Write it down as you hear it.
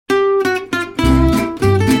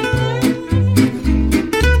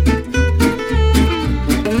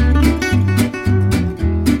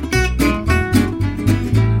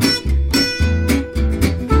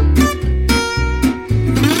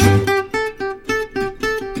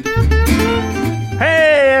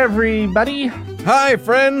buddy. Hi,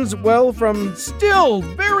 friends. Well, from still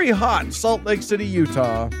very hot Salt Lake City,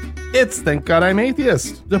 Utah, It's Thank God I'm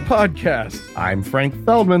Atheist. the podcast. I'm Frank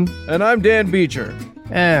Feldman. And I'm Dan Beecher.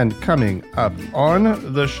 And coming up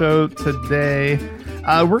on the show today,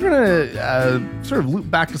 we're going to sort of loop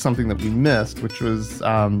back to something that we missed, which was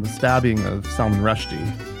the stabbing of Salman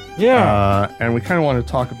Rushdie. Yeah. And we kind of want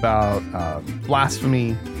to talk about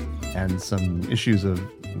blasphemy and some issues of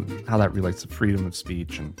how that relates to freedom of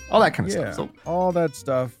speech and all that kind of stuff. So, all that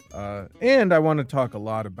stuff. And I want to talk a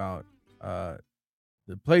lot about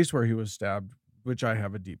the place where he was stabbed, which I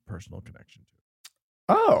have a deep personal connection to.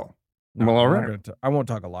 oh, well, all I'm not right. gonna I won't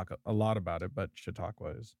talk a lot about it, but Chautauqua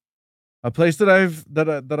is a place that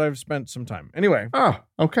I've spent some time. Anyway. Oh,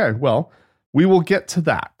 okay. Well, we will get to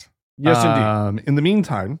that. Yes, indeed. In the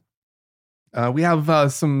meantime, we have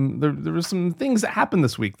there were some things that happened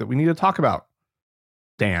this week that we need to talk about.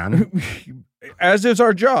 Dan, As is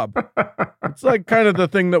our job. It's like kind of the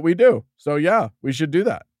thing that we do. So yeah, we should do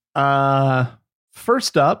that.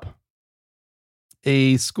 first up,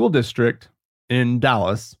 a school district in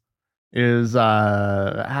Dallas is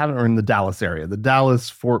or in the Dallas area, the Dallas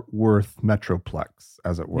Fort Worth Metroplex,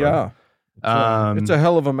 as it were. Yeah. It's a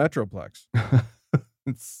hell of a metroplex.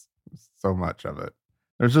 It's so much of it.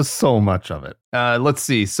 There's just so much of it. Let's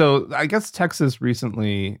see. So I guess Texas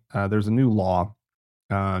recently, there's a new law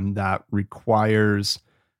that requires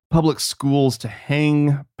public schools to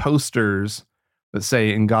hang posters that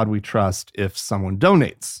say "In God We Trust" if someone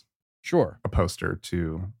donates Sure. a poster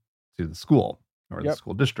to the school or the Yep.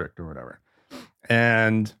 school district or whatever.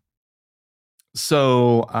 And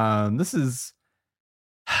so this is,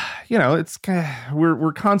 it's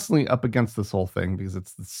we're constantly up against this whole thing because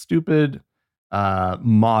it's the stupid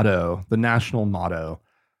motto, the national motto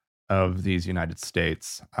of these United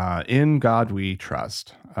States. In God we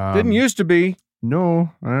trust. Didn't used to be.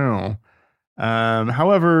 No, I don't know.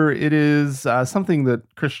 However, it is something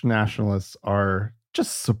that Christian nationalists are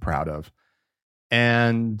just so proud of.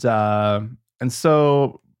 And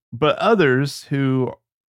so, but others who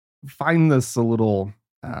find this a little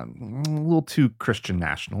too Christian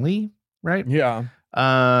nationally, right? Yeah.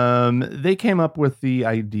 They came up with the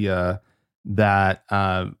idea that,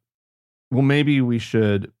 well, maybe we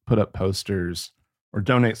should put up posters or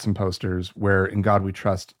donate some posters where "In God We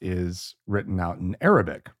Trust" is written out in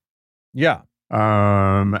Arabic. Yeah.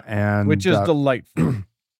 And Which is delightful.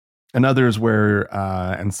 and others where,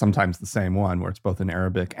 and sometimes the same one where it's both in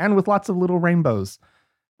Arabic and with lots of little rainbows,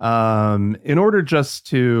 in order just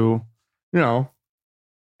to,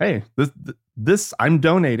 hey, this I'm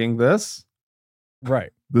donating this.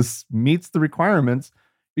 Right. This meets the requirements.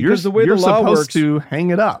 Because the way you're the law supposed works, to hang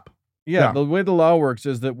it up. Yeah, the way the law works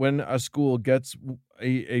is that when a school gets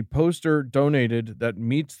a poster donated that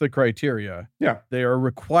meets the criteria, Yeah. they are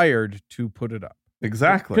required to put it up.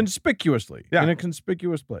 Exactly. Conspicuously. Yeah. In a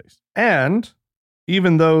conspicuous place. And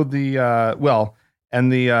even though the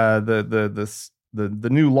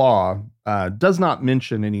new law does not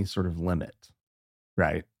mention any sort of limit,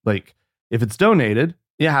 right? Like if it's donated,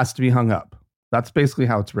 it has to be hung up. That's basically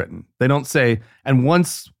how it's written. They don't say, and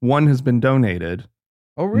once one has been donated,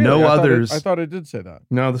 Oh, really? No I others. I thought it did say that.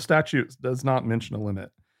 no, the statute does not mention a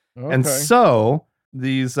limit. Okay. And so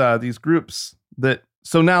these groups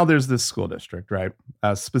so now there's this school district, right?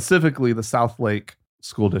 Specifically the South Lake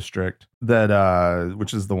School District that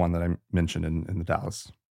which is the one that I mentioned in the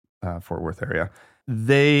Dallas Fort Worth area.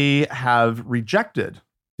 They have rejected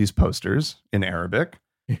these posters in Arabic,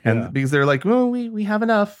 and because they're like, well, we have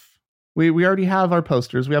enough. We already have our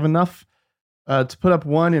posters. We have enough to put up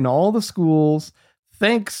one in all the schools,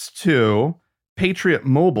 thanks to Patriot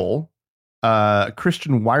Mobile, a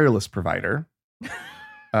Christian wireless provider.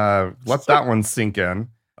 Let that one sink in.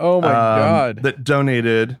 Oh my God. That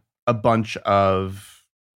donated a bunch of,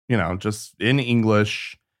 just in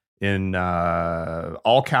English, in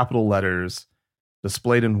all capital letters,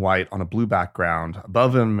 displayed in white on a blue background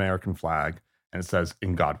above an American flag, and it says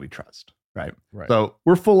 "In God We Trust." Right. So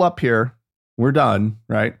we're full up here. We're done.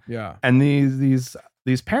 Right. Yeah. And these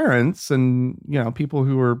parents and people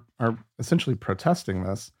who are essentially protesting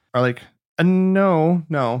this are like,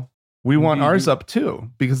 no, we want ours up too,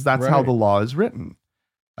 because that's how Right. the law is written.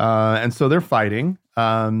 And so they're fighting.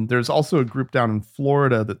 There's also a group down in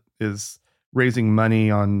Florida that is raising money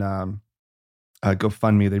on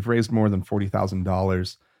GoFundMe. They've raised more than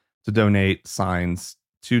 $40,000 to donate signs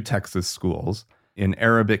to Texas schools in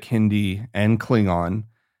Arabic, Hindi, and Klingon.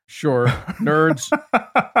 Sure. Nerds.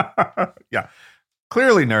 Yeah.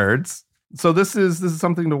 Clearly nerds. So this is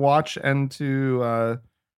something to watch and to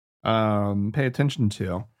pay attention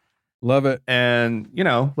to. Love it. And,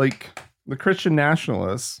 like the Christian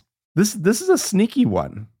nationalists This is a sneaky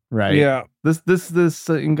one, right? Yeah. This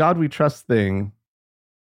In God We Trust thing.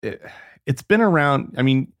 It's been around. I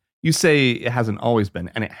mean, you say it hasn't always been,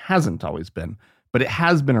 and it hasn't always been, but it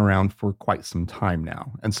has been around for quite some time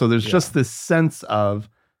now. And so there's just this sense of,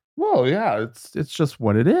 well, yeah, it's just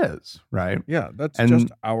what it is, right? Yeah, that's just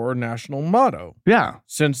our national motto. Yeah,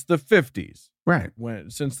 since the 50s, right?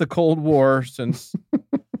 Since the Cold War, since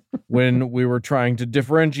when we were trying to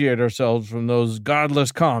differentiate ourselves from those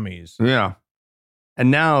godless commies. Yeah,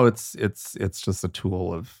 and now it's just a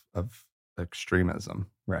tool of extremism,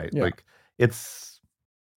 right? Yeah. Like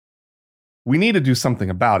we need to do something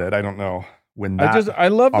about it. I don't know when I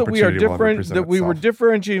love that we are different, that we were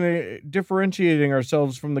itself. differentiating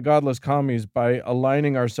ourselves from the godless commies by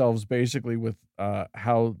aligning ourselves basically with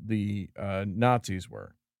how the Nazis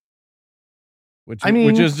were. Which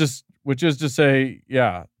is to say,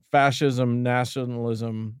 yeah, fascism,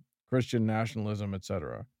 nationalism, Christian nationalism,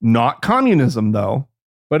 etc. Not communism, though.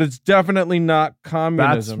 But it's definitely not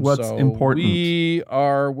communism. That's what's important. We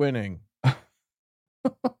are winning. A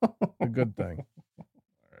good thing.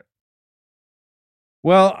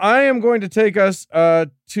 Well, I am going to take us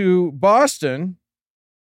to Boston,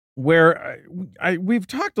 where we've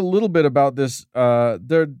talked a little bit about this.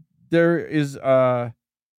 There's been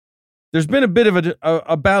a bit of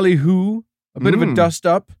a ballyhoo, a bit of a dust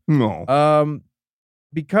up. No.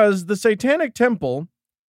 Because the Satanic Temple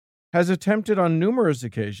has attempted on numerous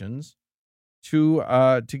occasions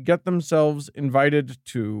to get themselves invited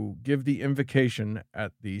to give the invocation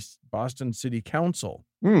at the Boston City Council.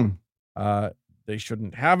 They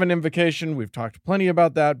shouldn't have an invocation. We've talked plenty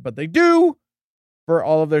about that, but they do for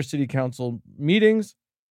all of their city council meetings.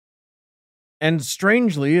 And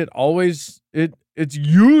strangely, it's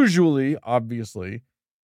usually, obviously,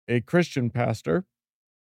 a Christian pastor.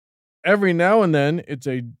 Every now and then, it's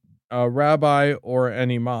a rabbi or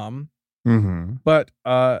an imam. Mm-hmm. But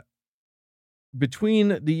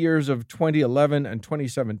between the years of 2011 and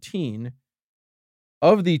 2017,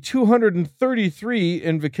 of the 233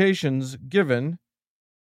 invocations given,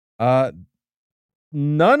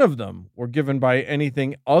 none of them were given by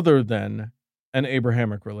anything other than an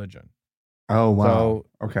Abrahamic religion. Oh, wow. So,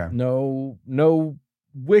 okay. No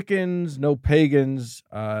Wiccans, no pagans,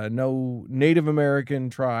 no Native American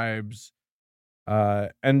tribes,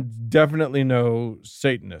 and definitely no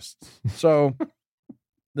Satanists. So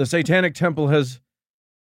the Satanic Temple has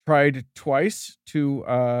tried twice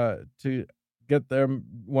to get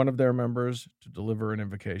one of their members to deliver an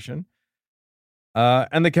invocation.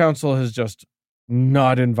 And the council has just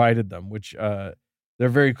not invited them, which they're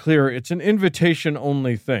very clear. It's an invitation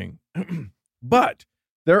only thing. But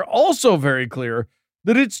they're also very clear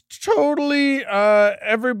that it's totally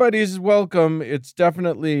everybody's welcome. It's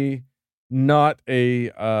definitely not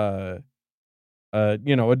a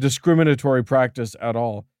discriminatory practice at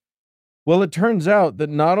all. Well, it turns out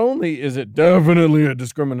that not only is it definitely a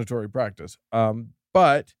discriminatory practice,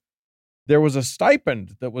 but there was a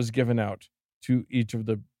stipend that was given out to each of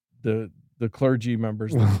the clergy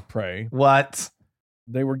members that would pray. What?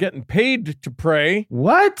 They were getting paid to pray.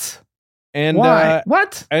 What? And why?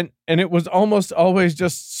 What? And it was almost always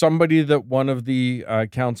just somebody that one of the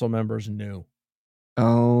council members knew.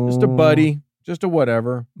 Oh, just a buddy, just a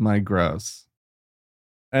whatever. My gross.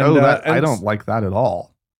 And, I don't like that at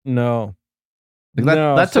all. No.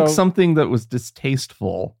 That took something that was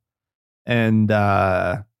distasteful and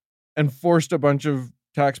forced a bunch of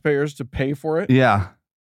taxpayers to pay for it. Yeah.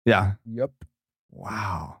 Yeah. Yep.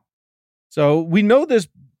 Wow. So we know this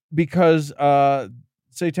because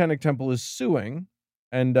Satanic Temple is suing,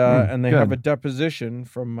 and they have a deposition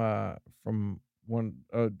from a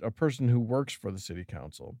person who works for the city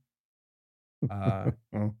council.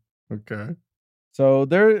 Okay. So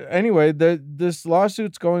this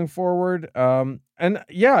lawsuit's going forward. And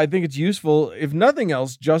yeah, I think it's useful, if nothing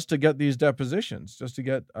else, just to get these depositions, just to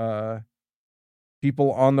get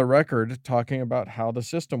people on the record talking about how the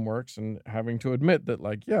system works and having to admit that,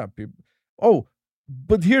 like, yeah, people. Oh,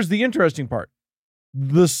 but here's the interesting part.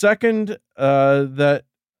 The second that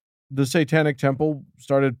the Satanic Temple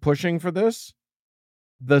started pushing for this,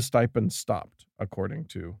 the stipend stopped, according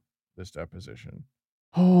to this deposition.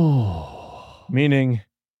 Oh. Meaning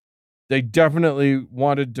they definitely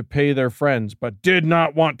wanted to pay their friends, but did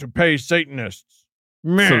not want to pay Satanists.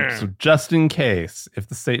 So just in case, if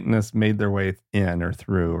the Satanists made their way in or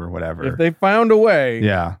through or whatever. If they found a way.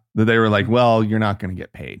 Yeah. That they were like, well, you're not going to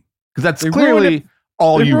get paid. Because that's clearly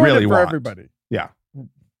all you really want. For everybody. Yeah.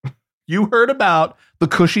 You heard about the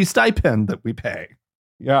cushy stipend that we pay.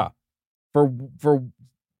 Yeah. For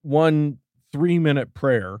 1 3-minute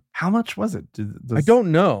prayer. How much was it? I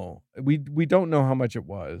don't know. We don't know how much it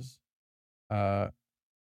was. At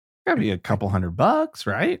Gotta be a couple $100,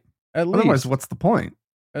 right? least, Otherwise, what's the point?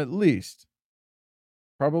 at least,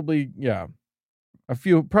 probably, yeah,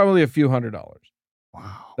 probably a few $100.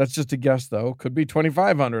 Wow. That's just a guess, though. Could be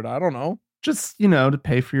 $2,500. I don't know. Just, to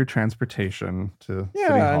pay for your transportation to City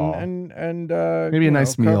Hall. and Maybe a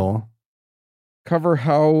nice meal. Cover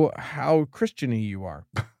how Christian-y you are.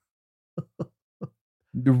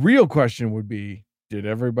 The real question would be, did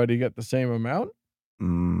everybody get the same amount?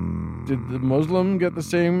 Did the Muslim get the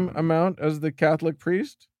same amount as the Catholic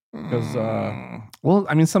priest? Because well,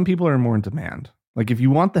 I mean, some people are more in demand. Like if you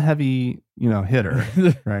want the heavy, hitter,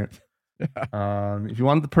 right? Yeah. If you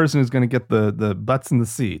want the person who's going to get the butts in the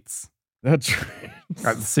seats, That's right.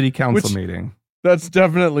 at the city council meeting. That's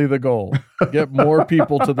definitely the goal. Get more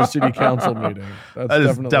people to the city council meeting. That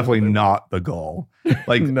is definitely not the goal.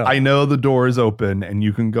 Like, No. I know the door is open and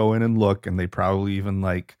you can go in and look, and they probably even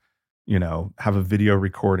have a video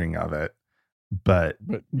recording of it. But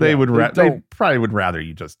they probably would rather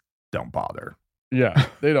you just don't bother. Yeah,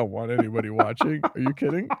 they don't want anybody watching. Are you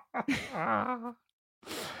kidding?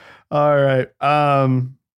 All right.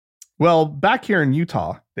 Well, back here in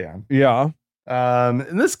Utah, Dan. Yeah. And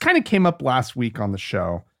this kind of came up last week on the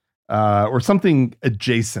show, or something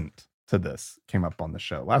adjacent to this came up on the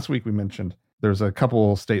show. Last week we mentioned there's a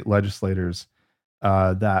couple state legislators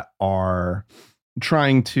that are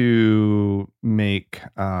trying to make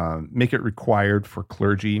it required for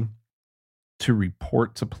clergy to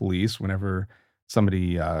report to police whenever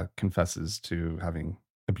somebody confesses to having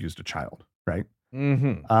abused a child, right?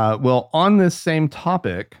 Mm-hmm. Well, on this same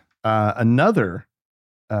topic, another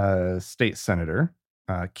state senator,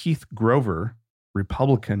 Keith Grover,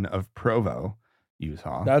 Republican of Provo,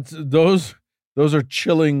 Utah. Those are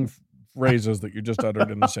chilling phrases that you just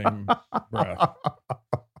uttered in the same breath.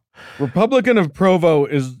 Republican of Provo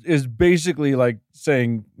is basically like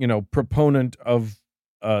saying, proponent of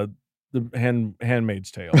the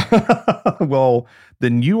Handmaid's Tale. Well,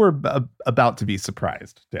 then you are about to be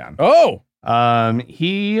surprised, Dan. Oh.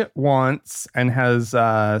 He wants and has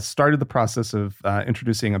started the process of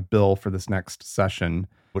introducing a bill for this next session,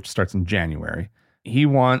 which starts in January. He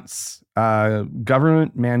wants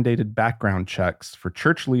government mandated background checks for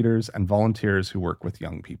church leaders and volunteers who work with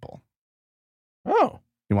young people. Oh.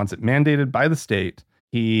 He wants it mandated by the state.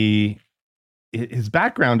 His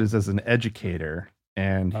background is as an educator,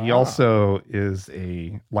 and he also is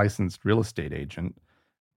a licensed real estate agent,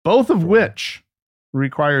 both of which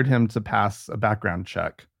required him to pass a background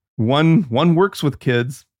check. One works with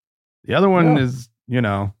kids. The other one is,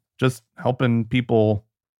 just helping people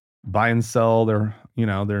buy and sell their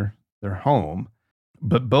home.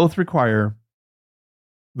 But both require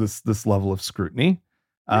this level of scrutiny.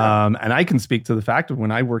 Yeah. And I can speak to the fact of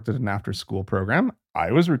when I worked at an after-school program,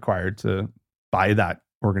 I was required to buy that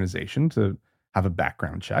organization to have a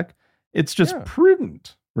background check. It's just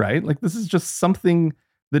prudent, right? Like this is just something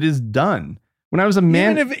that is done. When I was a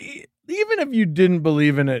man, even if you didn't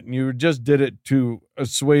believe in it and you just did it to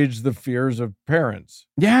assuage the fears of parents,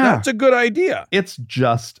 that's a good idea. It's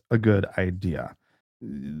just a good idea.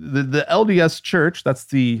 The LDS Church, that's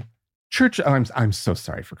the Church. I'm so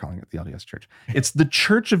sorry for calling it the LDS Church. It's the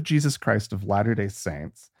Church of Jesus Christ of Latter-day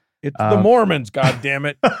Saints. It's the Mormons, God damn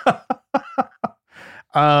it. They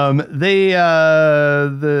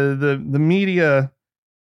the media,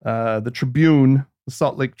 the Tribune, the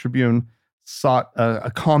Salt Lake Tribune, sought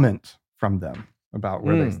a comment from them about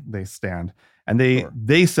where they stand, and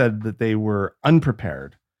they said that they were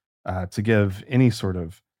unprepared to give any sort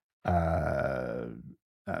of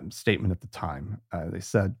statement at the time. They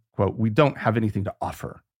said, quote, "We don't have anything to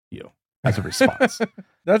offer you," as a response.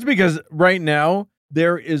 That's because right now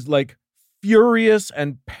there is like furious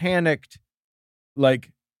and panicked,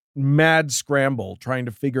 like mad scramble trying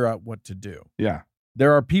to figure out what to do. Yeah.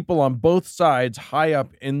 There are people on both sides high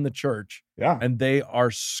up in the church. Yeah. And they are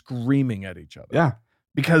screaming at each other. Yeah.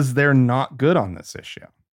 Because they're not good on this issue.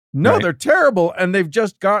 No, right? They're terrible. And they've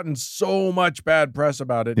just gotten so much bad press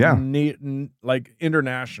about it. Yeah. Like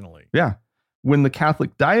internationally. Yeah. When the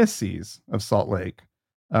Catholic Diocese of Salt Lake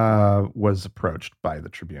was approached by the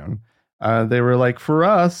Tribune, they were like, for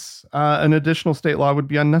us, an additional state law would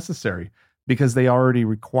be unnecessary because they already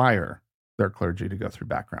require their clergy to go through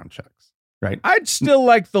background checks. Right. I'd still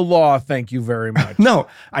like the law. Thank you very much. No,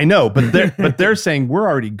 I know, but they're saying we're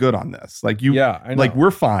already good on this. Like you, I know. Like we're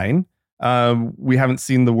fine. We haven't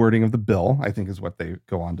seen the wording of the bill, I think is what they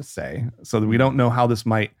go on to say. So that we don't know how this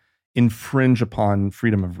might infringe upon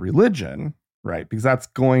freedom of religion, right? Because that's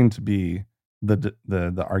going to be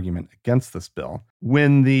the argument against this bill.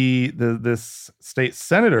 When this state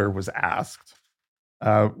senator was asked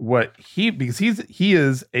because he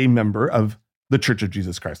is a member of the Church of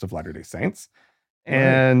Jesus Christ of Latter-day Saints. Right.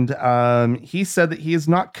 And he said that he is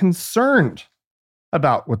not concerned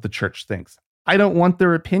about what the church thinks. I don't want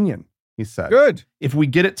their opinion, he said. Good. If we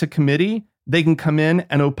get it to committee, they can come in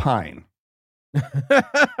and opine.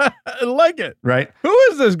 I like it. Right? Who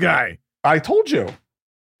is this guy? I told you.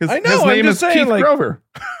 I know, His I'm name just is saying, Keith like- Grover.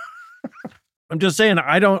 I'm just saying,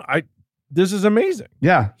 this is amazing.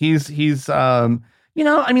 Yeah, he's this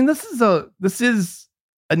is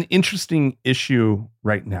an interesting issue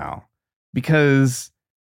right now because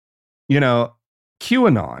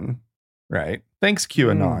QAnon, right? Thanks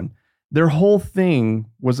QAnon. Their whole thing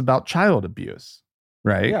was about child abuse,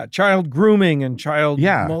 right? Yeah, child grooming and child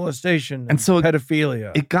Yeah. molestation And so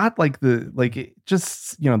pedophilia. It got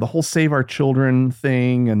the whole Save Our Children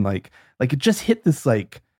thing, and like it just hit this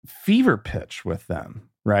like fever pitch with them,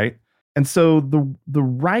 right? And so the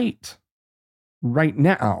right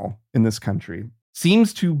now in this country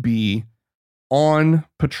seems to be on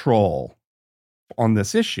patrol on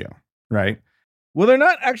this issue, right? Well, they're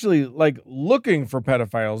not actually like looking for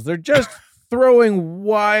pedophiles. They're just throwing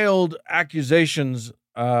wild accusations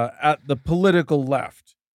at the political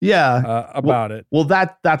left Yeah. about it. Well,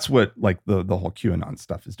 that's what like the whole QAnon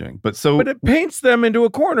stuff is doing. But it paints them into a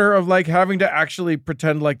corner of like having to actually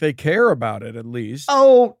pretend like they care about it at least.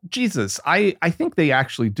 Oh, Jesus. I think they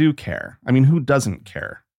actually do care. I mean, who doesn't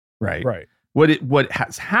care? Right. Right. What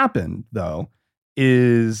has happened though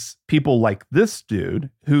is people like this dude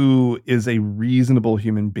who is a reasonable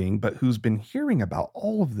human being, but who's been hearing about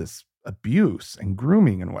all of this abuse and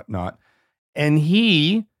grooming and whatnot. And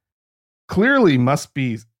he clearly must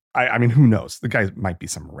be, I mean, who knows? The guy might be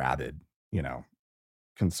some rabid,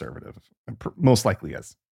 conservative. Most likely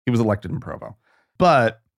is. He was elected in Provo.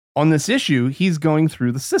 But on this issue, he's going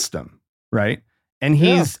through the system, right? And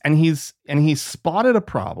he's spotted a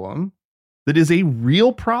problem that is a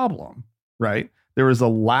real problem, right? There is a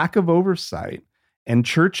lack of oversight, and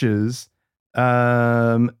churches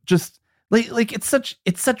just like it's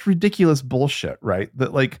such ridiculous bullshit, right?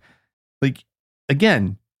 That like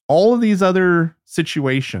again, all of these other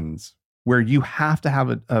situations where you have to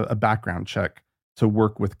have a background check to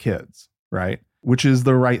work with kids, right? Which is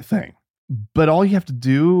the right thing. But all you have to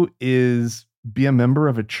do is be a member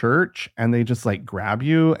of a church, and they just like grab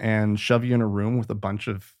you and shove you in a room with a bunch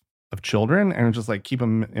of children and just like keep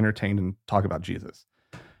them entertained and talk about Jesus.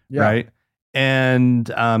 Yeah. Right. And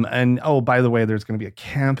oh, by the way, there's going to be a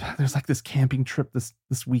camp. There's like this camping trip this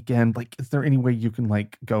weekend. Like, is there any way you can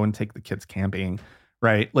like go and take the kids camping?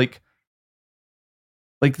 Right. Like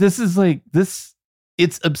this is like this.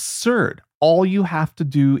 It's absurd. All you have to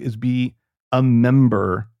do is be a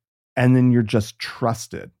member, and then you're just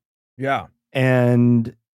trusted. Yeah.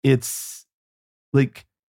 And it's like,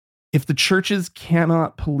 if the churches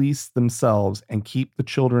cannot police themselves and keep the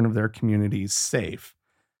children of their communities safe,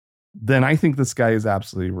 then I think this guy is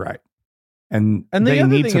absolutely right. And they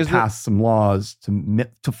need to pass some laws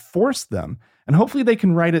to force them. And hopefully they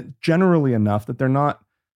can write it generally enough that they're not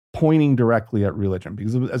pointing directly at religion.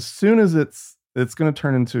 Because as soon as it's going to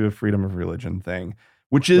turn into a freedom of religion thing,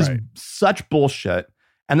 which is such bullshit.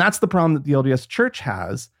 And that's the problem that the LDS Church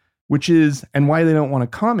has, which is, and why they don't want to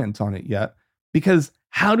comment on it yet, because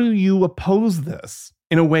how do you oppose this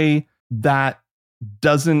in a way that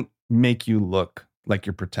doesn't make you look like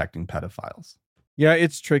you're protecting pedophiles? Yeah,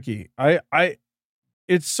 it's tricky.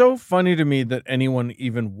 It's so funny to me that anyone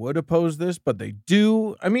even would oppose this, but they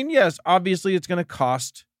do. I mean, yes, obviously it's going to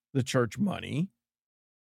cost the church money.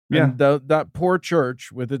 Yeah. And that poor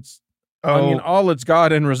church with its, I mean, all it's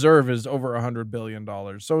got in reserve is over $100 billion.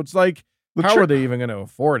 So it's like, how are they even going to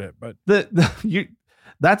afford it? But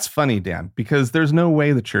that's funny, Dan, because there's no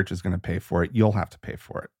way the church is going to pay for it. You'll have to pay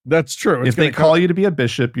for it. That's true. If they call you to be a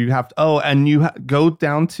bishop, you have to, and you go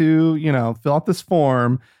down to, fill out this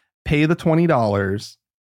form, pay the $20.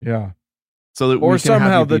 Yeah. So that or we can somehow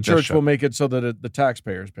have you be the church bishop. will make it so that the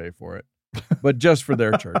taxpayers pay for it, but just for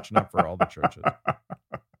their church, not for all the churches.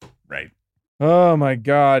 Right. Oh my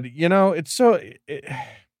God. It's so,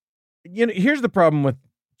 here's the problem with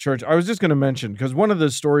church. I was just going to mention, because one of the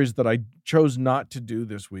stories that I chose not to do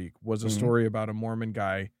this week was a story about a Mormon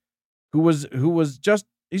guy he's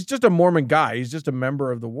just a Mormon guy. He's just a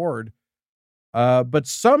member of the ward. But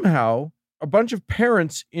somehow a bunch of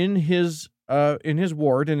parents in his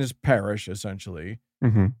ward, in his parish, essentially,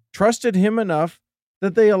 trusted him enough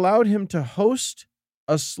that they allowed him to host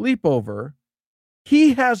a sleepover.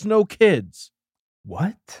 He has no kids.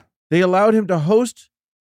 What? They allowed him to host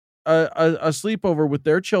a sleepover with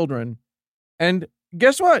their children, and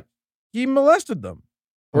guess what? He molested them,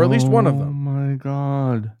 or at least one of them. Oh my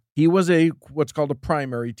God. He was what's called a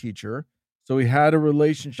primary teacher, so he had a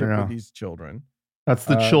relationship with these children. That's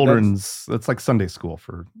the children's. That's like Sunday school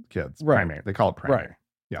for kids. Right. Primary. They call it primary. Right.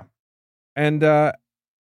 Yeah. And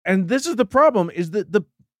this is the problem: is that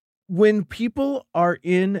when people are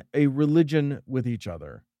in a religion with each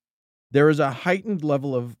other, there is a heightened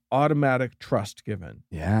level of automatic trust given.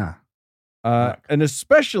 Yeah. And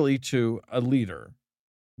especially to a leader.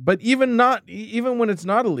 But even when it's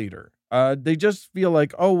not a leader, they just feel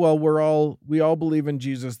like, oh well, we all believe in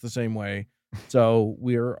Jesus the same way, so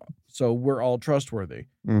we're all trustworthy,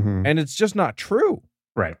 and it's just not true,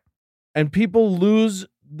 right? And people lose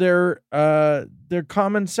their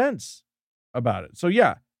common sense about it. So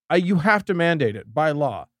yeah, you have to mandate it by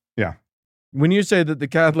law. Yeah. When you say that the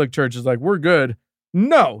Catholic Church is like, we're good,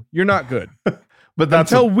 no, you're not good. But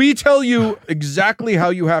that's until we tell you exactly how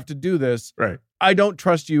you have to do this, right? I don't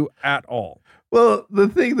trust you at all. Well, the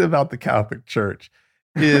thing about the Catholic Church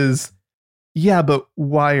is, yeah, but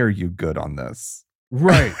why are you good on this?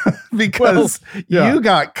 Right. Because you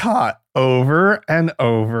got caught over and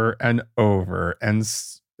over and over, and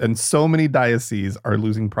so many dioceses are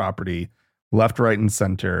losing property left, right, and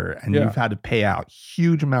center, and you've had to pay out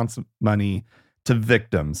huge amounts of money to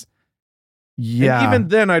victims. Yeah. And even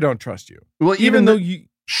then, I don't trust you. Well, even though you,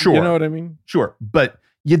 sure, you know what I mean? Sure. But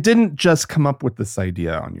you didn't just come up with this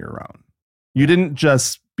idea on your own. You didn't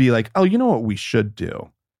just be like, oh, you know what we should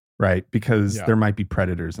do, right? Because there might be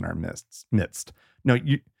predators in our midst. No,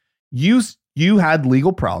 you had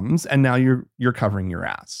legal problems, and now you're covering your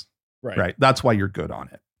ass. Right. That's why you're good on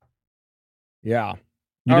it. Yeah.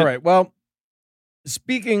 All right. Well,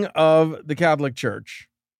 speaking of the Catholic Church,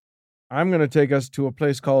 I'm going to take us to a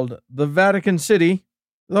place called the Vatican City,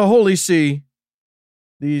 the Holy See,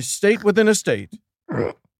 the state within a state,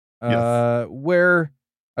 where,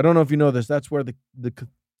 I don't know if you know this, that's where the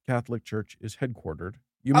Catholic Church is headquartered.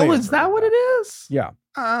 Is that what it is? Yeah.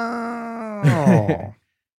 Oh.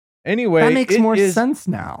 Anyway. That makes more sense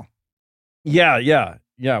now. Yeah.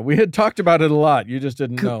 We had talked about it a lot. You just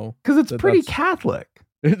didn't know. Because it's pretty Catholic.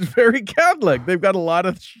 It's very Catholic. They've got a lot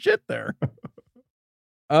of shit there.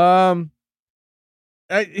 Here's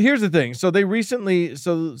the thing. So they recently,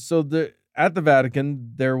 at the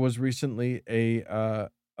Vatican, there was recently a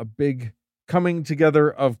big coming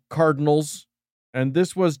together of cardinals, and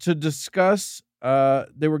this was to discuss.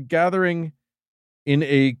 They were gathering in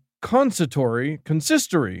a consistory.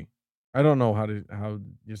 I don't know how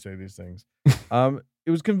you say these things.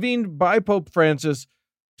 It was convened by Pope Francis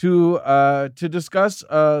to discuss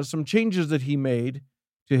some changes that he made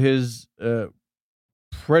to his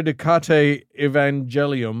Predicate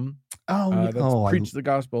Evangelium. Preach the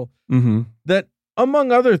gospel. Mm-hmm. That,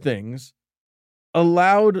 among other things,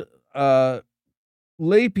 allowed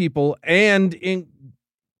lay people, and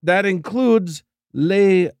that includes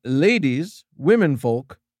lay ladies, women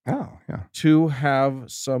folk, to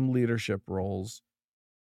have some leadership roles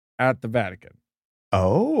at the Vatican.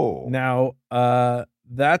 Oh. Now,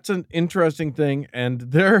 that's an interesting thing, and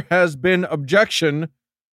there has been objection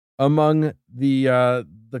among the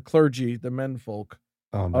clergy, the menfolk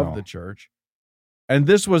of the church. And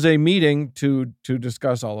this was a meeting to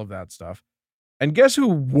discuss all of that stuff. And guess who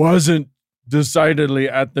wasn't decidedly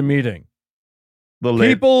at the meeting?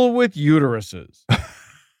 People with uteruses.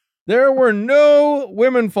 There were no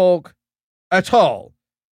womenfolk at all.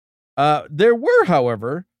 There were,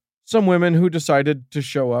 however, some women who decided to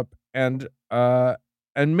show up and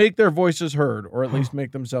make their voices heard, or at least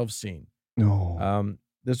make themselves seen. No.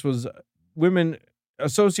 This was women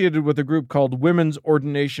associated with a group called Women's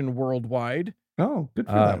Ordination Worldwide. Oh, good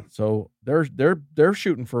for them. So they're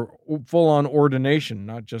shooting for full-on ordination,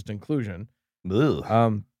 not just inclusion.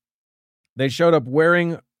 Ugh. They showed up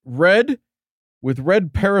wearing red, with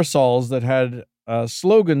red parasols that had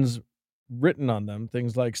slogans written on them.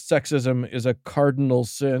 Things like "Sexism is a cardinal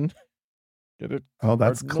sin." Get it? Oh,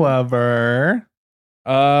 that's clever.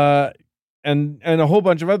 And a whole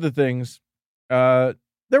bunch of other things. There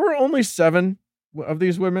were only 7 of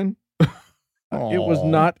these women. It was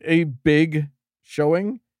not a big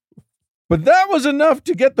showing, but that was enough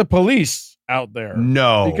to get the police out there.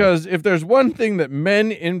 No. Because if there's one thing that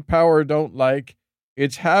men in power don't like,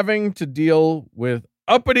 it's having to deal with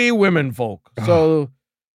uppity womenfolk. So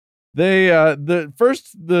they, the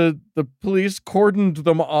police cordoned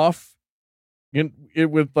them off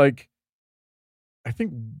with I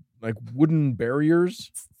think wooden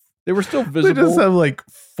barriers. They were still visible. They just have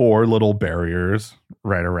 4 little barriers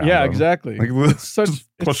right around. Yeah, them. exactly. It's such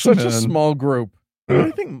a small group.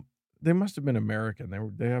 I think they must have been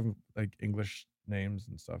American. They have English names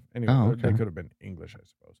and stuff. Anyway, they could have been English, I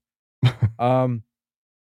suppose.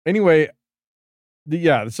 Anyway,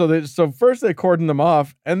 so first they cordoned them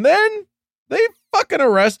off, and then they fucking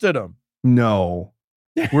arrested them. No.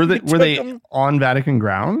 Were they Took them- on Vatican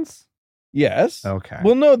grounds? Yes. Okay.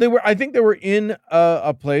 Well, no, they were. I think they were in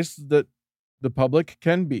a place that the public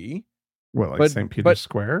can be What, like but- St. Peter's but-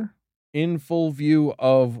 Square? in full view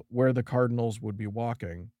of where the cardinals would be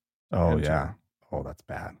walking. Oh enter. yeah. Oh, that's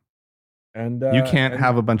bad. And You can't and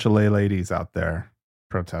have a bunch of lay ladies out there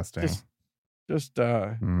protesting. just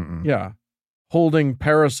Mm-mm. yeah, holding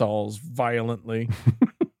parasols violently.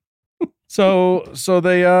 So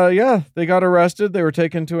they they got arrested. They were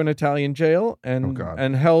taken to an Italian jail and God.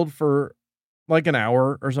 and held for like an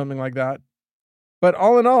hour or something like that. But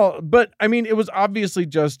all in all, I mean, it was obviously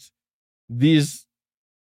just these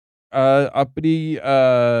uppity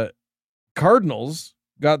cardinals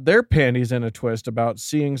got their panties in a twist about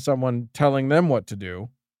seeing someone telling them what to do.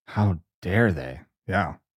 How dare they?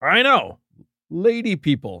 Yeah. I know. Lady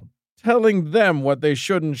people telling them what they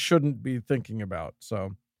should and shouldn't be thinking about.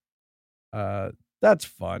 So that's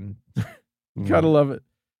fun. Gotta love it.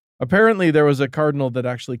 Apparently there was a cardinal that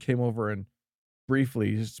actually came over and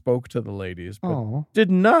briefly spoke to the ladies, but Oh.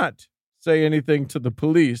 did not say anything to the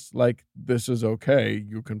police like, this is okay,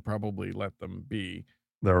 you can probably let them be.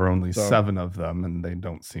 There are only So- 7 of them and they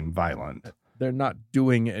don't seem violent. They're not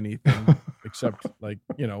doing anything except like,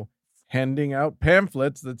 handing out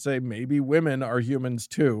pamphlets that say maybe women are humans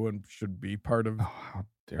too and should be part of Oh, how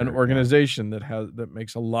dare an you. organization that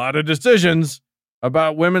makes a lot of decisions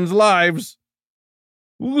about women's lives.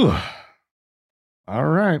 Ooh. All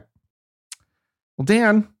right. Well,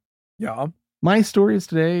 Dan, Yeah. my stories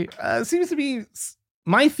today seems to be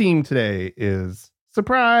my theme today is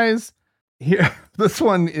surprise. Here, this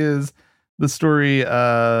one is the story.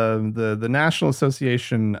 The National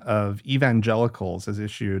Association of Evangelicals has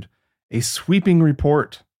issued a sweeping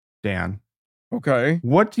report. Dan, Okay.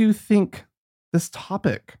 what do you think this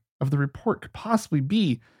topic of the report could possibly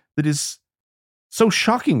be that is so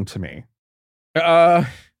shocking to me?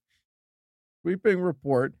 Sweeping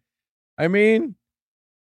report. I mean,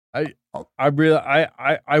 I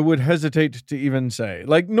would hesitate to even say.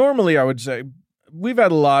 Like normally I would say we've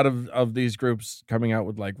had a lot of these groups coming out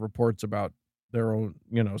with like reports about their own,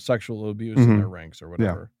 sexual abuse in their ranks or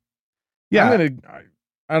whatever. Yeah.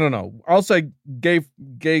 I don't know. I'll say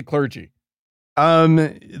gay clergy.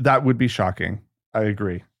 That would be shocking. I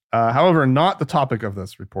agree. However, not the topic of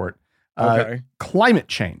this report. Okay. Climate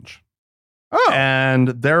change. Oh. And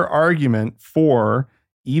their argument for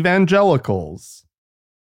evangelicals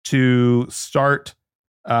to start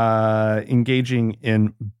engaging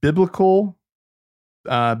in biblical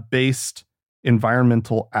based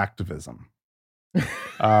environmental activism.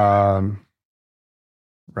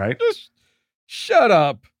 Right? Just shut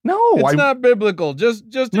up. No, It's not biblical. Just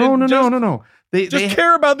no. They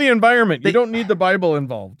care about the environment. they- You don't need the Bible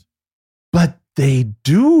involved. But they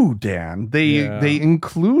do, Dan. They Yeah.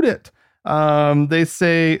 include it. They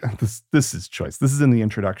say this is choice. This is in the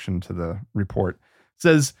introduction to the report. It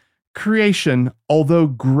says creation, although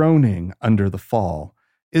groaning under the fall,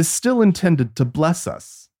 is still intended to bless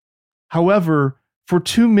us. However, for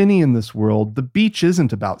too many in this world, the beach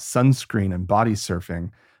isn't about sunscreen and body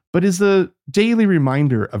surfing, but is a daily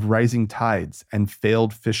reminder of rising tides and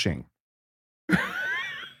failed fishing.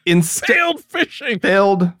 Instead,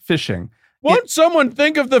 failed fishing. Won't someone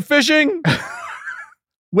think of the fishing?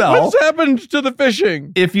 Well, What's happened to the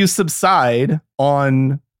fishing? if you subside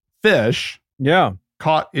on fish Yeah.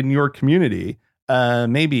 caught in your community,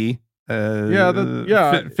 maybe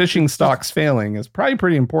fishing stocks failing is probably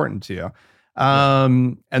pretty important to you.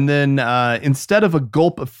 And then instead of a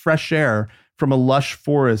gulp of fresh air from a lush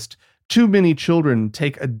forest, too many children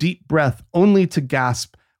take a deep breath only to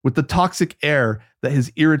gasp with the toxic air that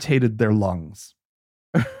has irritated their lungs.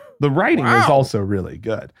 The writing is also really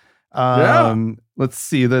good. Let's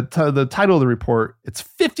see the title of the report. It's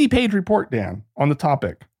 50-page report, Dan, on the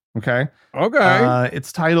topic. Okay.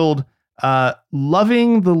 It's titled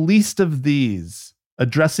 "Loving the Least of These: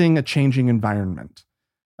 Addressing a Changing Environment."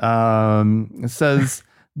 It says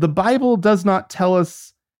the Bible does not tell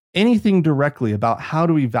us anything directly about how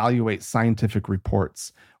to evaluate scientific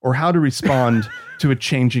reports or how to respond to a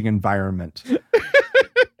changing environment.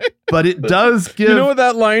 But it does give. You know what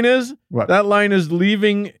that line is? What? That line is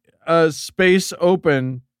leaving space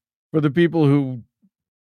open for the people who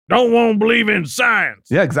don't want to believe in science.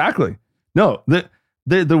 Yeah, exactly. No,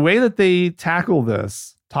 the way that they tackle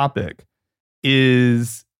this topic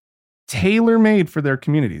is tailor-made for their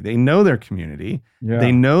community. They know their community. Yeah.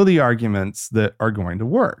 They know the arguments that are going to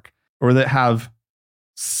work or that have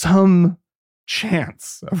some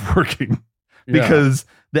chance of working because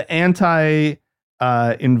the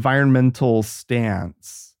environmental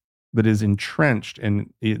stance that is entrenched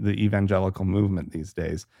in the evangelical movement these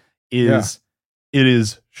days is It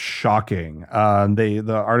is shocking.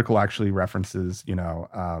 The article actually references,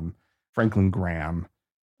 Franklin Graham,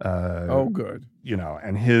 good.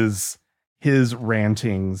 And his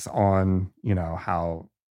rantings on, how,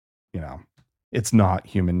 it's not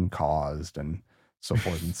human caused and so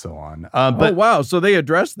forth and so on. But wow. So they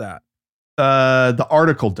addressed that. The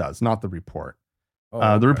article does, not the report.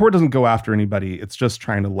 The report doesn't go after anybody. It's just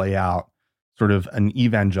trying to lay out sort of an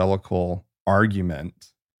evangelical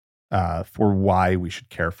argument for why we should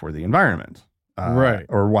care for the environment, right?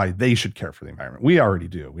 Or why they should care for the environment. We already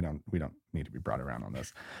do. We don't need to be brought around on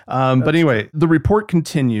this. But anyway, the report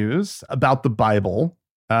continues about the Bible.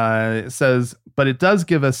 It says, but it does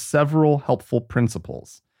give us several helpful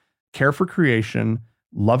principles: care for creation,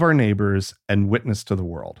 love our neighbors, and witness to the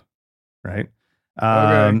world. Right?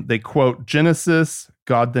 They quote Genesis.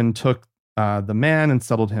 God then took the man and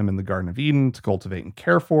settled him in the Garden of Eden to cultivate and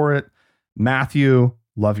care for it. Matthew,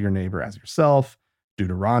 love your neighbor as yourself.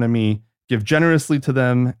 Deuteronomy, give generously to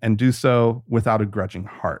them and do so without a grudging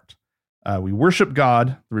heart. We worship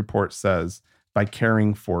God, the report says, by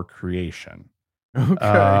caring for creation.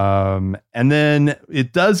 Okay. And then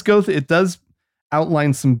it does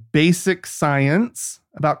outline some basic science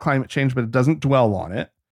about climate change, but it doesn't dwell on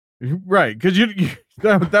it. Right, because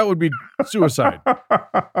that would be suicide.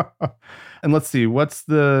 And let's see, what's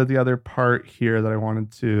the other part here that I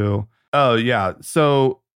wanted to? Oh yeah,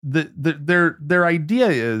 so their idea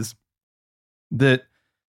is that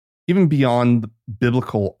even beyond the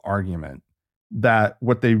biblical argument, that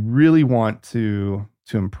what they really want to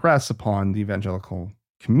impress upon the evangelical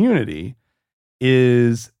community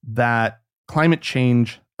is that climate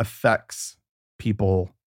change affects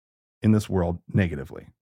people in this world negatively.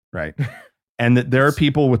 Right. And that there are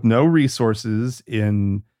people with no resources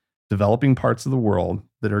in developing parts of the world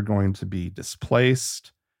that are going to be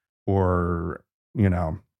displaced or,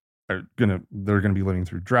 they're going to be living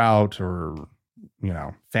through drought or,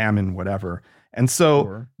 famine, whatever. And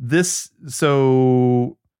so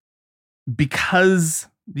because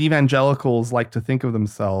the evangelicals like to think of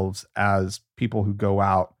themselves as people who go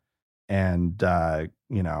out and,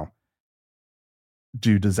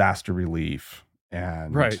 do disaster relief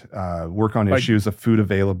and work on issues of food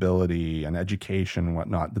availability and education and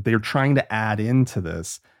whatnot, that they're trying to add into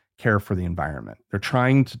this care for the environment. They're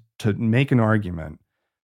trying to make an argument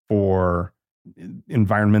for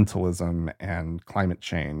environmentalism and climate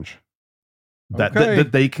change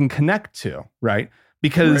that they can connect to, right?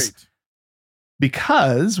 Because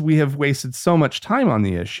we have wasted so much time on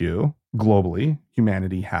the issue globally,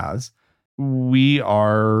 humanity has, we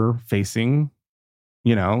are facing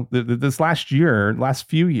this last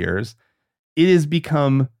few years, it has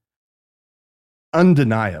become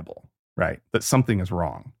undeniable, right, that something is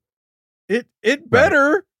wrong. It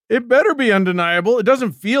better be undeniable. It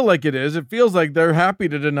doesn't feel like it is. It feels like they're happy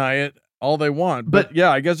to deny it all they want. But yeah,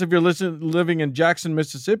 I guess if you're living in Jackson,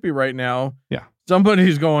 Mississippi right now, yeah,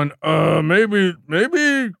 somebody's going,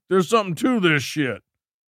 maybe there's something to this shit.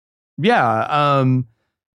 Yeah,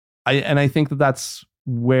 I think that's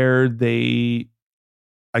where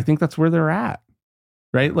they're at,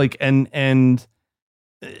 right? Like, and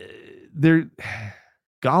they're,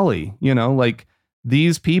 golly, like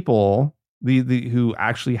these people, the who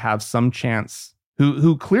actually have some chance,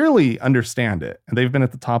 who clearly understand it, and they've been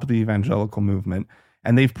at the top of the evangelical movement,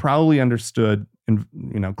 and they've probably understood,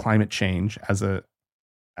 climate change as a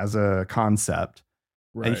concept,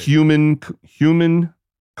 right. A human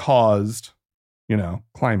caused,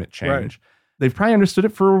 climate change. Right. They've probably understood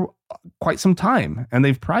it for quite some time, and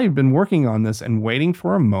they've probably been working on this and waiting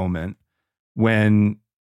for a moment when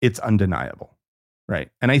it's undeniable,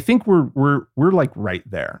 right? And I think we're like right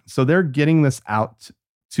there. So they're getting this out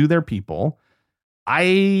to their people.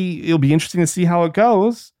 It'll be interesting to see how it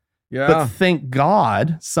goes. Yeah. But thank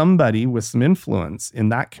God somebody with some influence in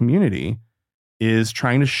that community is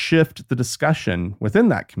trying to shift the discussion within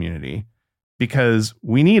that community, because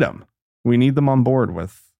we need them. We need them on board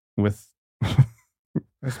with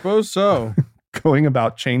I suppose so. Going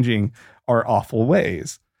about changing our awful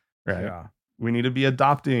ways, right? Yeah. We need to be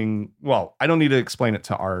adopting. Well, I don't need to explain it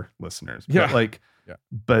to our listeners, but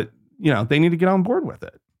but they need to get on board with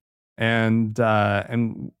it,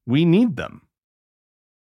 and we need them.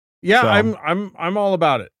 Yeah, so, I'm all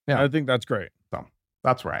about it. Yeah, I think that's great. So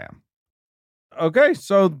that's where I am. Okay,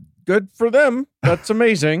 so good for them. That's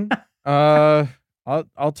amazing. I'll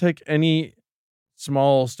take any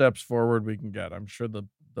small steps forward we can get. I'm sure the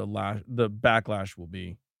backlash will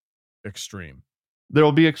be extreme. There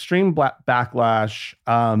will be extreme backlash,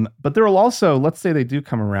 but there will also, let's say they do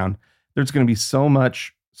come around, there's going to be so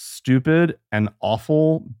much stupid and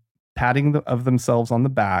awful patting of themselves on the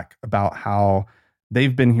back about how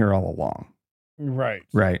they've been here all along. Right.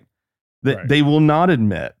 Right. That Right. they will not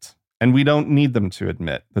admit, and we don't need them to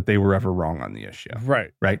admit that they were ever wrong on the issue.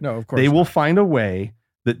 Right. Right. No, of course. They will not. find a way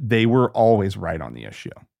that they were always right on the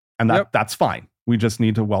issue. And that's fine. We just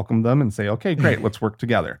need to welcome them and say, okay, great, let's work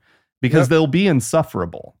together. Because they'll be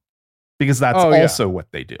insufferable. Because that's also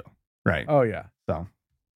what they do. Right. Oh, yeah. So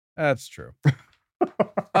that's true.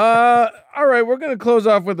 All right. We're going to close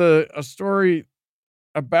off with a story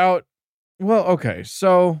about, well, okay.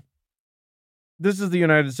 So this is the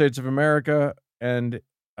United States of America. And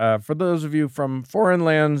for those of you from foreign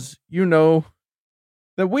lands, you know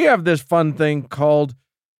that we have this fun thing called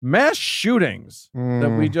mass shootings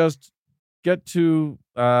that we just get to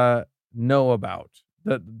know about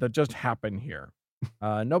that just happen here.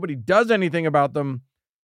 Nobody does anything about them,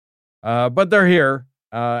 but they're here.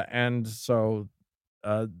 And so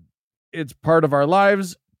it's part of our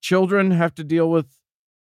lives. Children have to deal with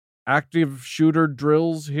active shooter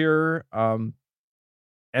drills here. And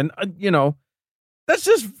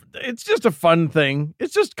it's just a fun thing.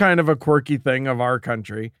 It's just kind of a quirky thing of our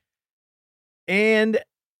country. And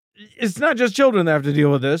it's not just children that have to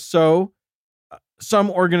deal with this. So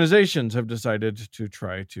some organizations have decided to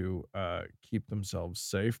try to keep themselves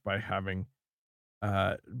safe by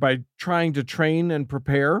trying to train and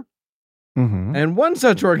prepare. Mm-hmm. And one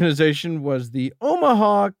such organization was the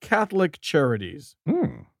Omaha Catholic Charities,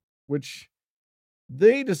 which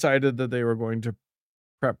they decided that they were going to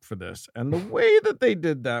prep for this. And the way that they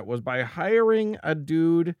did that was by hiring a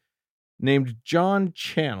dude named John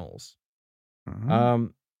Channels,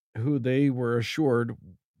 who they were assured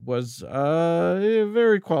was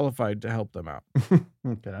very qualified to help them out.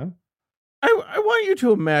 Okay. I want you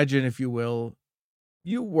to imagine, if you will,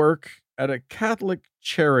 you work at a Catholic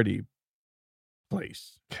charity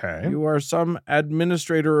place. Okay. You are some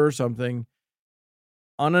administrator or something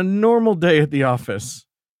on a normal day at the office.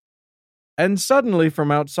 And suddenly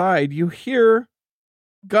from outside, you hear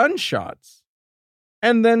gunshots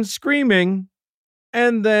and then screaming.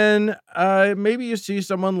 And then maybe you see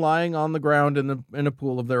someone lying on the ground in a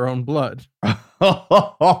pool of their own blood.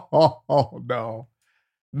 Oh, no.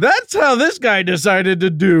 That's how this guy decided to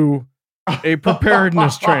do a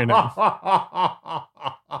preparedness training.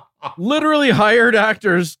 Literally hired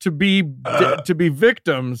actors to be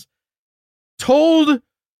victims, told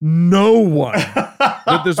no one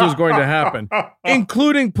that this was going to happen,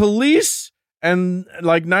 including police and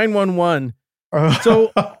like 911.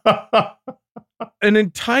 So an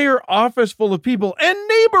entire office full of people and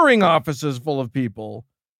neighboring offices full of people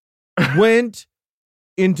went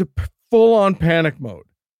into full-on panic mode.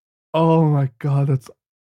 Oh my God, that's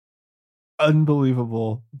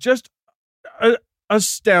unbelievable. Just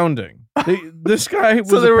astounding. This guy was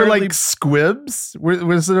so there were like squibs?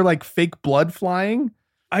 Was there like fake blood flying?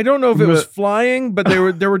 I don't know if it was flying, but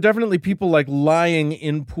there were definitely people like lying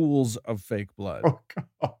in pools of fake blood. Oh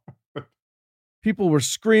God. People were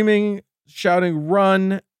screaming, shouting,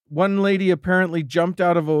 "Run!" One lady apparently jumped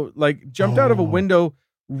out of a window,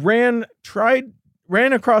 ran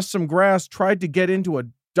across some grass, tried to get into a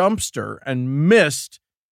dumpster and missed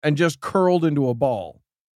and just curled into a ball.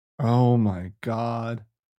 Oh my God.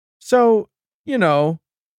 So,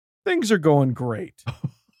 things are going great.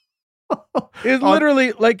 It's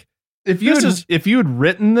literally like if you had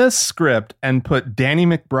written this script and put Danny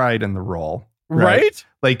McBride in the role, right?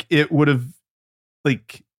 Like it would have,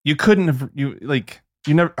 like you couldn't have, you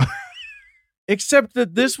never. Except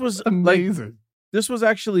that this was amazing. This was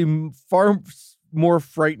actually far more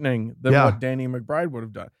frightening than what Danny McBride would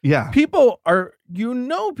have done. Yeah, people are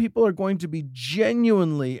going to be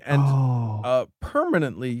genuinely and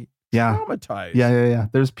permanently traumatized. Yeah.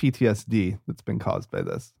 There's PTSD that's been caused by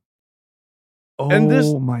this.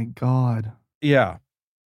 Oh my God. Yeah.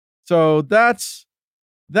 So that's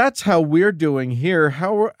how we're doing here.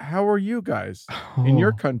 How are you guys in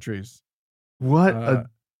your countries? What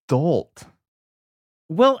adult?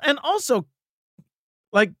 Well, and also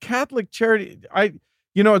like Catholic charity,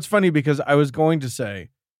 it's funny because I was going to say,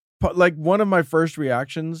 like, one of my first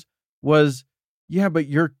reactions was, yeah, but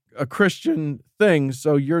you're a Christian thing,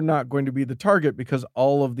 so you're not going to be the target because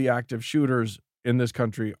all of the active shooters in this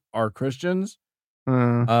country are Christians,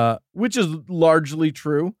 which is largely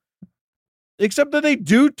true, except that they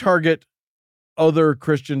do target other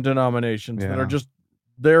Christian denominations that are just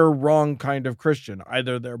their wrong kind of Christian.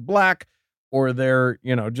 Either they're black or they're,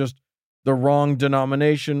 just the wrong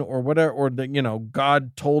denomination or whatever, or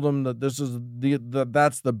God told them that this is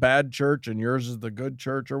that's the bad church and yours is the good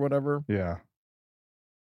church or whatever. Yeah.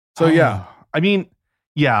 So yeah, I mean,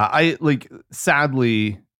 I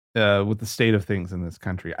sadly, with the state of things in this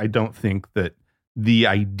country, I don't think that the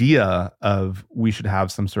idea of we should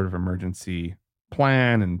have some sort of emergency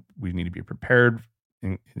plan and we need to be prepared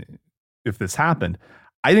if this happened.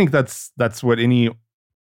 I think that's what any,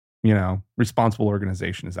 responsible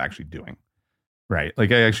organization is actually doing. Right.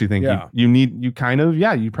 Like, I actually think you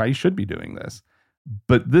probably should be doing this.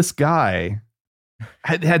 But this guy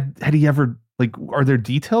had he ever, like, are there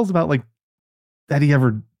details about, like, had he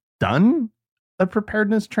ever done a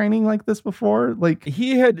preparedness training like this before? Like,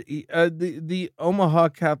 he had the Omaha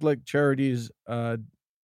Catholic Charities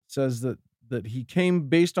says that he came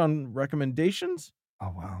based on recommendations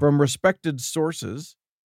from respected sources,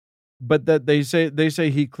 but that they say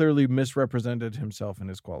he clearly misrepresented himself in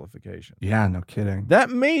his qualifications. Yeah, no kidding. That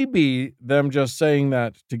may be them just saying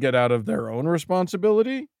that to get out of their own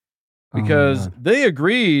responsibility, because they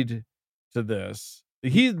agreed to this.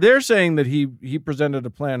 They're saying that he presented a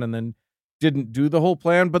plan and then didn't do the whole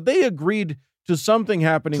plan, but they agreed to something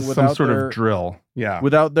happening without some sort of drill. Yeah.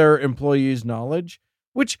 Without their employees' knowledge,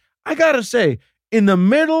 which I got to say, in the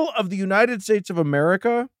middle of the United States of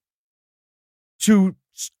America, to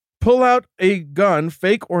pull out a gun,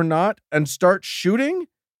 fake or not, and start shooting,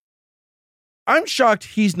 I'm shocked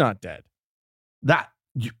he's not dead.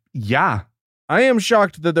 Yeah. I am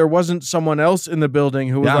shocked that there wasn't someone else in the building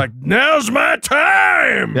who was like, "Now's my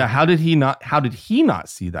time." Yeah, how did he not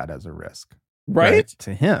see that as a risk? Right?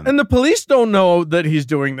 To him. And the police don't know that he's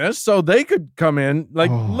doing this, so they could come in.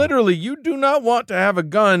 Like, literally, you do not want to have a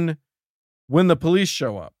gun when the police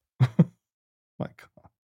show up. My God.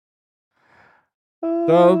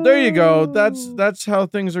 So there you go. That's how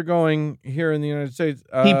things are going here in the United States.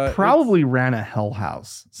 He probably ran a hell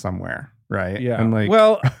house somewhere, right? Yeah. And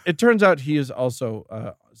well, it turns out he is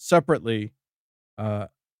also separately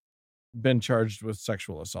been charged with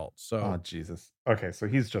sexual assault. So, oh Jesus. Okay, so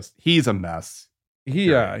he's a mess.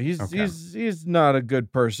 He's not a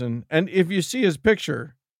good person. And if you see his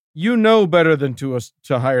picture, you know better than to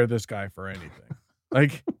hire this guy for anything.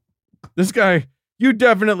 Like, this guy, you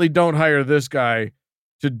definitely don't hire this guy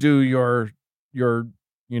to do your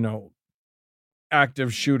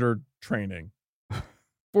active shooter training.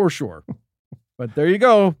 For sure. But there you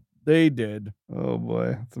go. They did. Oh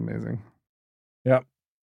boy, that's amazing. Yep.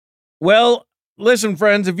 Well, listen,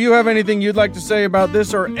 friends, if you have anything you'd like to say about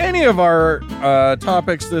this or any of our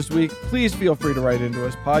topics this week, please feel free to write into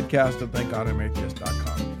us,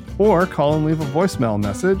 podcast@thankgodimatheist.com. Or call and leave a voicemail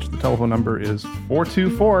message. The telephone number is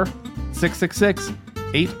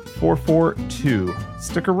 424-666-8442.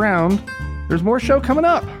 Stick around. There's more show coming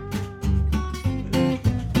up.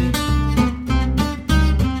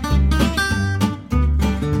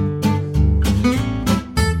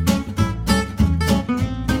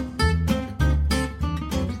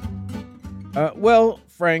 Well,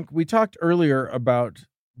 Frank, we talked earlier about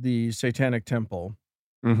the Satanic Temple.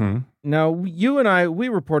 Mm-hmm. Now, you and I, we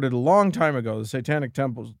reported a long time ago the Satanic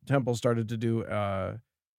Temple started to do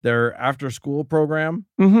their after-school program.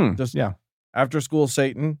 Mm-hmm. Just after-school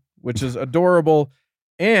Satan, which is adorable.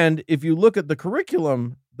 And if you look at the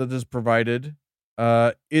curriculum that is provided,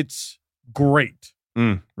 it's great.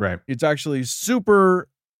 Right. It's actually super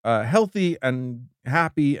healthy and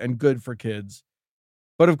happy and good for kids.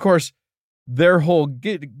 But of course, their whole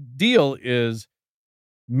deal is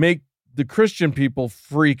make the Christian people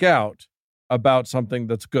freak out about something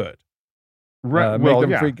that's good. Right. Make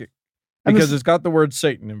them freak because it's got the word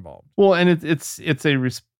Satan involved. Well, and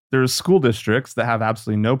there's school districts that have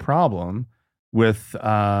absolutely no problem with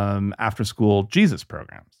after school Jesus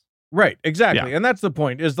programs. Right. Exactly. Yeah. And that's the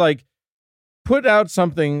point, is like, put out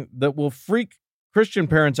something that will freak Christian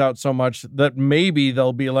parents out so much that maybe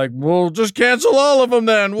they'll be like, we'll just cancel all of them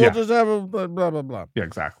then. We'll just have a blah, blah, blah. Yeah,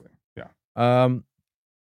 exactly. Yeah.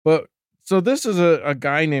 But so this is a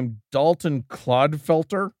guy named Dalton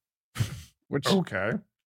Clodfelter, which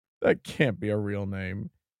that can't be a real name.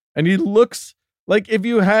 And he looks like, if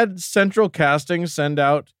you had Central Casting send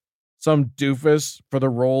out some doofus for the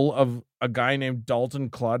role of a guy named Dalton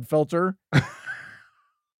Clodfelter,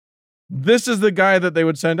 this is the guy that they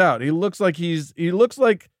would send out. He looks like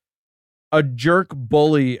a jerk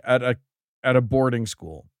bully at a boarding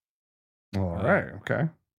school. All right. Okay.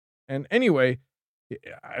 And anyway,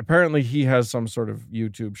 apparently he has some sort of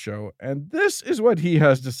YouTube show, and this is what he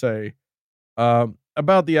has to say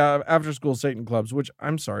about the after school Satan clubs, which,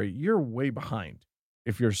 I'm sorry, you're way behind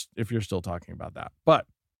if you're still talking about that. But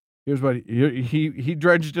here's what he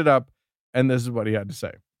dredged it up, and this is what he had to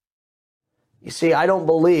say. You see, I don't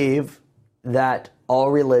believe that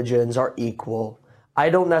all religions are equal. I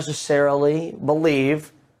don't necessarily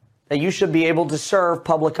believe that you should be able to serve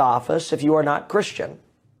public office if you are not Christian.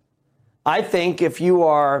 I think if you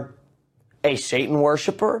are a Satan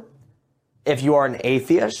worshiper, if you are an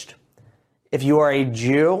atheist, if you are a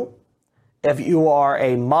Jew, if you are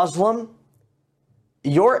a Muslim,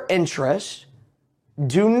 your interests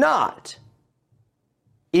do not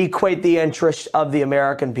equate the interests of the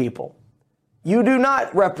American people. You do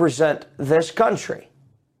not represent this country.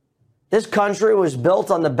 This country was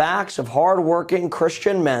built on the backs of hardworking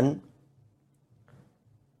Christian men.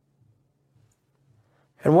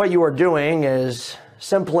 And what you are doing is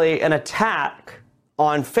simply an attack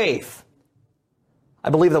on faith. I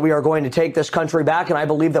believe that we are going to take this country back, and I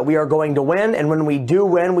believe that we are going to win. And when we do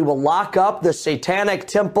win, we will lock up the Satanic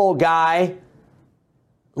Temple guy,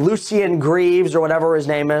 Lucian Greaves, or whatever his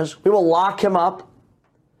name is. We will lock him up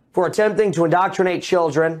for attempting to indoctrinate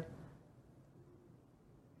children,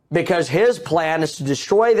 because his plan is to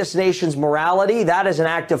destroy this nation's morality. That is an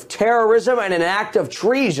act of terrorism and an act of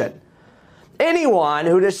treason. Anyone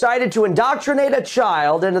who decided to indoctrinate a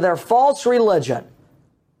child into their false religion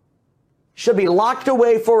should be locked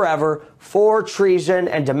away forever for treason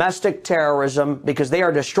and domestic terrorism, because they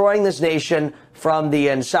are destroying this nation from the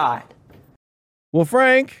inside. Well,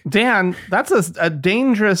 Frank, Dan, that's a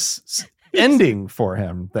dangerous ending for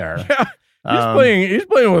him there. Yeah, he's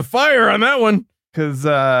playing with fire on that one. Because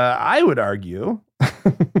I would argue,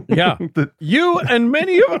 yeah, that you and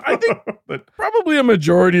many of, I think, probably a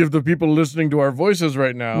majority of the people listening to our voices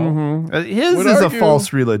right now, his would is argue- a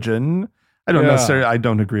false religion. I don't Yeah. necessarily. I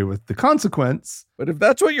don't agree with the consequence. but if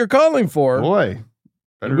that's what you're calling for, Boy,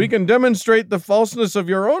 and we can demonstrate the falseness of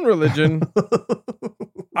your own religion,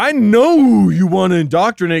 I know you want to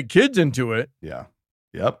indoctrinate kids into it. Yeah.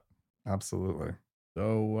 Yep. Absolutely.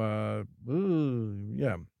 So,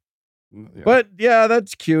 yeah. Yeah. But yeah,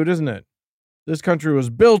 that's cute, isn't it? This country was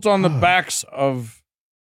built on the backs of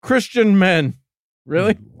Christian men.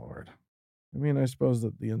 Really? Good Lord. I mean, I suppose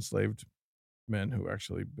that the enslaved men and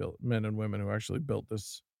women who actually built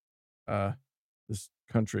this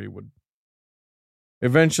country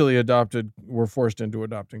were forced into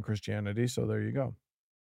adopting Christianity. So there you go.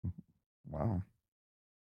 Wow.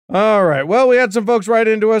 All right. Well, we had some folks write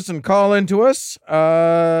into us and call into us.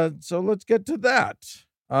 So let's get to that.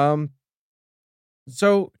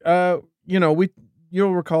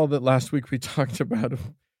 You'll recall that last week we talked about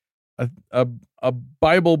a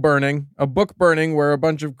Bible burning, a book burning, where a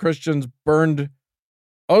bunch of Christians burned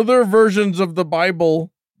other versions of the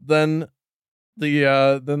Bible than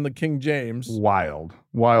the King James. Wild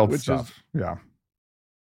Which stuff. Yeah.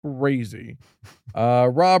 Crazy.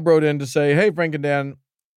 Rob wrote in to say, "Hey, Frank and Dan.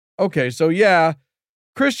 Okay, so yeah,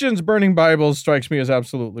 Christians burning Bibles strikes me as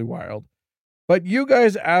absolutely wild. But you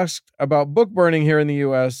guys asked about book burning here in the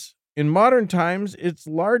U.S. In modern times, it's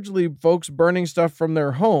largely folks burning stuff from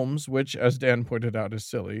their homes, which, as Dan pointed out, is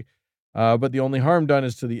silly. But the only harm done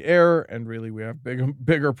is to the air, and really we have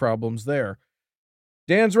bigger problems there.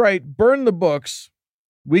 Dan's right. Burn the books.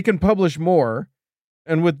 We can publish more.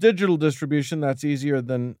 And with digital distribution, that's easier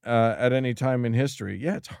than at any time in history.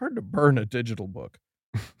 Yeah, it's hard to burn a digital book.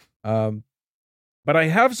 But I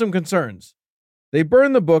have some concerns. They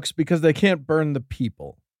burn the books because they can't burn the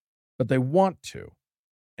people, but they want to.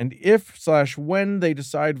 And if/when they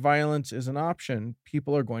decide violence is an option,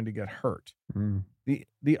 people are going to get hurt. Mm.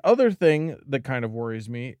 The other thing that kind of worries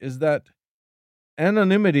me is that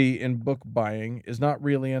anonymity in book buying is not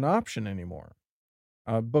really an option anymore.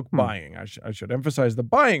 Book buying, I should emphasize the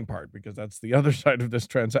buying part, because that's the other side of this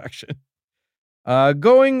transaction.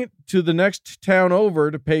 Going to the next town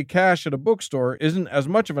over to pay cash at a bookstore isn't as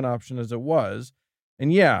much of an option as it was.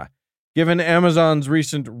 And yeah, given Amazon's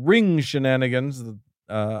recent Ring shenanigans,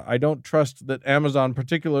 I don't trust that Amazon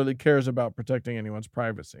particularly cares about protecting anyone's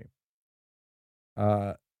privacy.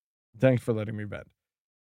 Thanks for letting me vent.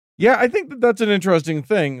 Yeah, I think that that's an interesting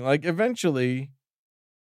thing. Like, eventually,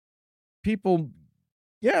 people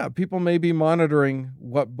may be monitoring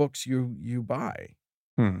what books you buy.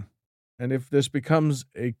 And if this becomes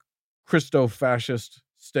a Christo-fascist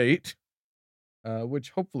state, which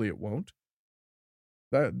hopefully it won't,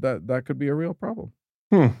 that could be a real problem.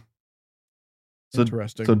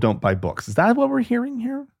 Interesting. So don't buy books. Is that what we're hearing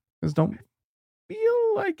here? Is don't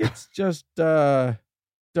feel like it's just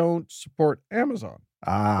don't support Amazon.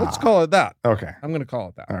 Let's Ah. call it that. Okay. I'm going to call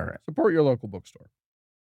it that. All right. Support your local bookstore.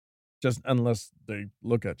 Just unless they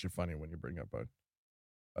look at you funny when you bring up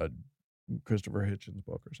a Christopher Hitchens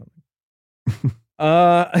book or something.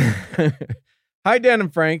 Hi, Dan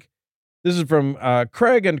and Frank. This is from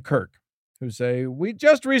Craig and Kirk, who say, we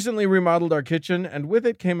just recently remodeled our kitchen, and with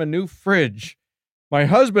it came a new fridge. My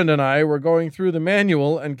husband and I were going through the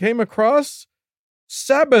manual and came across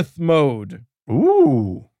Sabbath mode.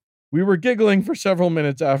 Ooh. We were giggling for several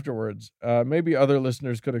minutes afterwards. Maybe other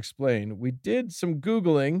listeners could explain. We did some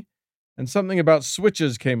Googling, and something about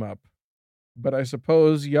switches came up. But I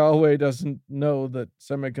suppose Yahweh doesn't know that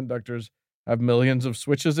semiconductors have millions of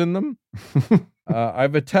switches in them.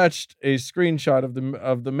 I've attached a screenshot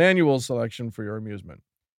of the manual selection for your amusement.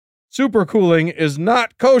 Supercooling is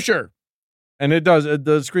not kosher. And it does.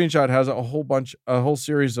 The screenshot has a whole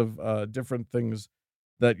series of different things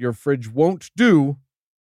that your fridge won't do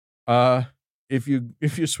if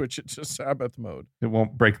you switch it to Sabbath mode. It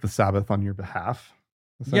won't break the Sabbath on your behalf,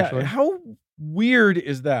 essentially. Yeah, how weird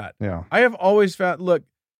is that? Yeah. I have always found, look,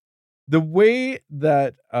 the way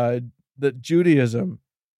that that Judaism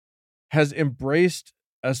has embraced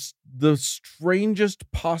the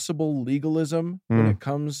strangest possible legalism when it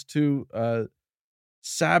comes to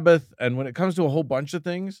Sabbath and when it comes to a whole bunch of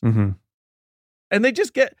things. Mm-hmm. And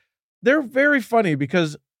they're very funny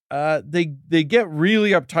because they get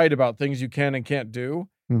really uptight about things you can and can't do.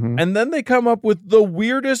 Mm-hmm. And then they come up with the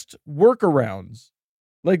weirdest workarounds,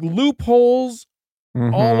 like loopholes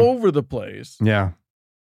all over the place. Yeah.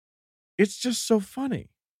 It's just so funny.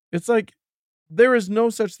 It's like there is no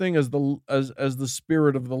such thing as the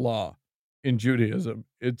spirit of the law in Judaism.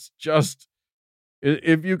 It's just,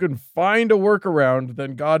 if you can find a workaround,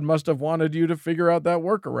 then God must have wanted you to figure out that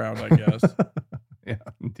workaround, I guess. Yeah,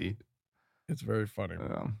 indeed. It's very funny.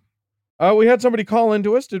 We had somebody call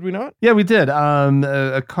into us, did we not? Yeah, we did.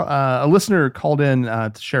 A listener called in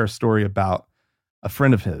to share a story about a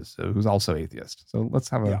friend of his who's also atheist. So let's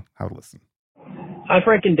have a listen. Hi,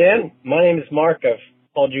 Frank and Dan. My name is Mark. I've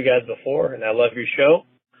called you guys before, and I love your show.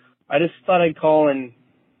 I just thought I'd call and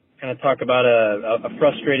kind of talk about a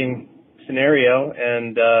frustrating scenario.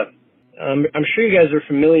 And I'm sure you guys are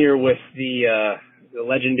familiar with the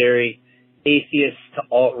legendary atheist to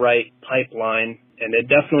alt-right pipeline, and it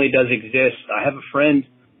definitely does exist. I have a friend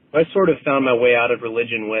who I sort of found my way out of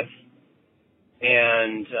religion with,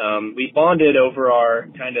 and we bonded over our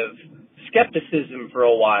kind of skepticism for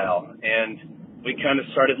a while, and we kind of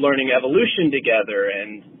started learning evolution together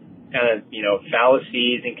and kind of,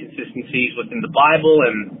 fallacies and consistencies within the Bible,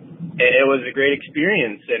 and it was a great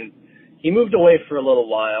experience. And he moved away for a little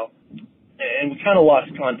while, and we kind of lost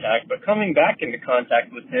contact, but coming back into contact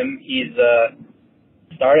with him, he's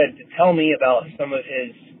started to tell me about some of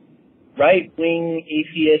his right-wing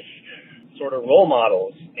atheist sort of role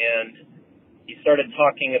models, and he started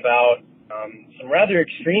talking about some rather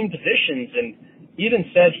extreme positions, and he even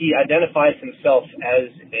said he identifies himself as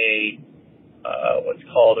a what's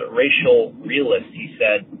called a racial realist, he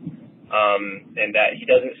said, and that he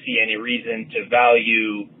doesn't see any reason to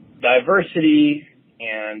value diversity,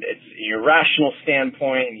 and it's an irrational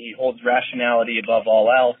standpoint, and he holds rationality above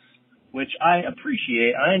all else, which I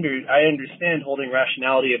appreciate. I understand holding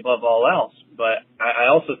rationality above all else, but I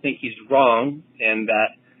also think he's wrong, and that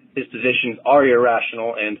his positions are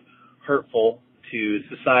irrational and hurtful to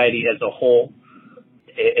society as a whole.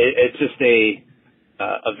 It's just a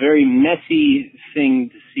very messy thing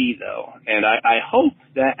to see, though. And I hope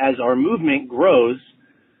that as our movement grows,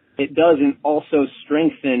 it doesn't also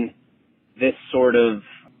strengthen this sort of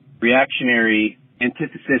reactionary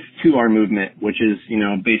antithesis to our movement, which is,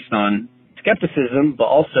 based on skepticism, but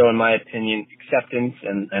also, in my opinion, acceptance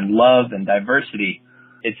and love and diversity.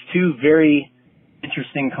 It's two very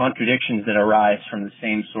interesting contradictions that arise from the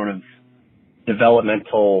same sort of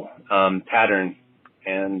developmental pattern.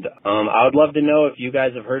 And I would love to know if you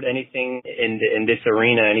guys have heard anything in this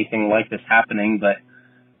arena, anything like this happening, but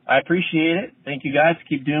I appreciate it. Thank you guys.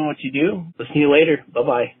 Keep doing what you do. Listen to you later.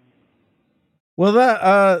 Bye-bye.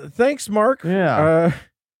 Well, thanks, Mark. Yeah.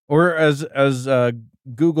 Or as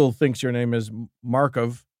Google thinks your name is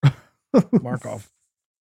Markov. Markov.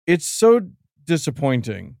 It's so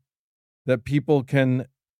disappointing that people can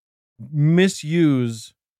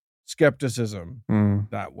misuse skepticism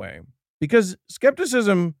that way, because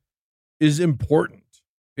skepticism is important.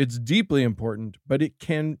 It's deeply important, but it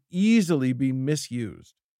can easily be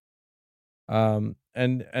misused. And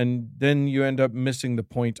then you end up missing the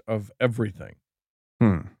point of everything.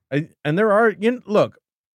 And there are, look,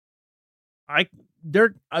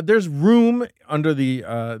 there's room under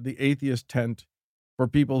the atheist tent for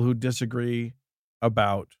people who disagree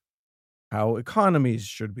about how economies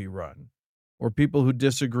should be run, or people who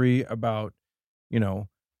disagree about,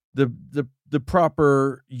 the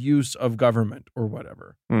proper use of government or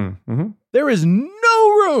whatever. There is no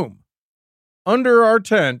room under our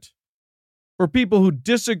tent for people who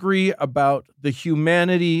disagree about the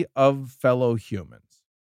humanity of fellow humans.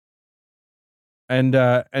 And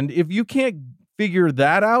if you can't figure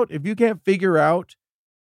that out, if you can't figure out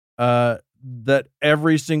that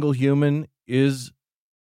every single human is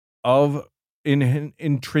of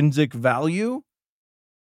intrinsic value,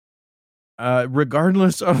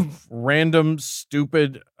 regardless of random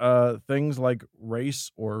stupid things like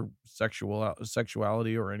race or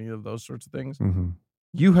sexuality or any of those sorts of things,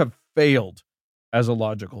 you have failed as a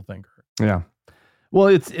logical thinker. Yeah. Well,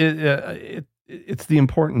 it's the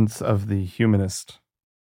importance of the humanist,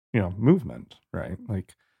 movement, right?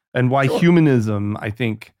 Like, and why humanism, I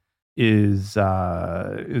think, is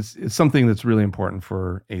something that's really important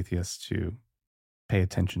for atheists to pay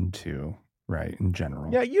attention to, right? In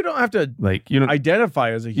general. Yeah, you don't have to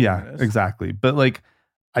identify as a humanist. Yeah, exactly. But like,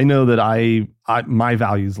 I know that I my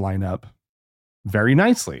values line up very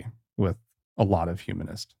nicely with a lot of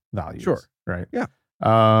humanist values. Sure. Right. Yeah.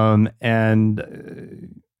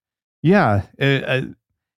 It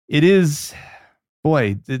is,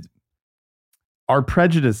 boy, our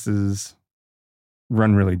prejudices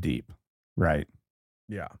run really deep, right?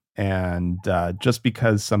 Yeah. And just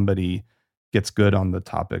because somebody gets good on the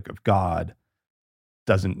topic of God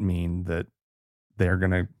doesn't mean that they're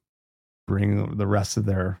going to bring the rest of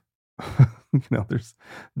their,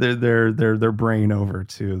 their brain over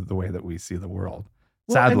to the way that we see the world.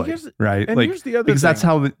 Sadly, right? And here's the other because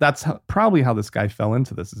thing. that's probably how this guy fell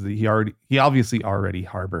into this. Is that he obviously already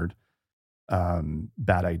harbored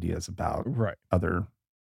bad ideas about other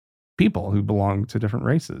people who belong to different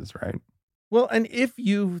races, right? Well, and if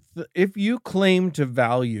you claim to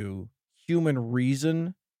value human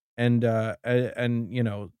reason and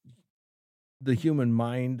the human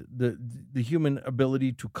mind, the human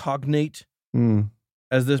ability to cognate,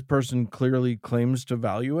 as this person clearly claims to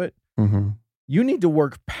value it, you need to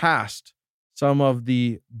work past some of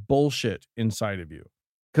the bullshit inside of you,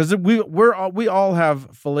 because we all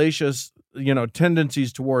have fallacious,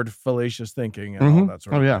 tendencies toward fallacious thinking and all that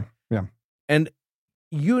sort of thing. Yeah. And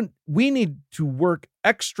we need to work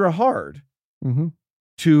extra hard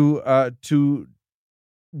to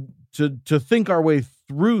think our way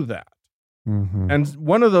through that. And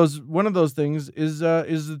one of those things is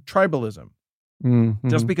tribalism.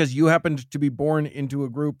 Just because you happen to be born into a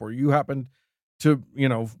group, or you happen to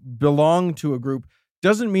belong to a group,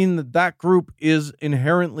 doesn't mean that group is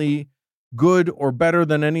inherently good or better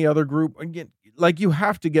than any other group. Again, like, you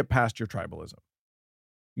have to get past your tribalism.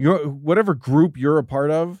 Whatever group you're a part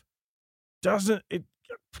of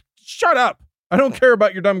shut up. I don't care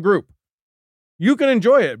about your dumb group. You can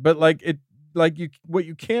enjoy it, but what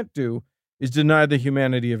you can't do is deny the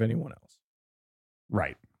humanity of anyone else.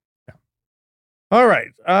 Right. Yeah. All right.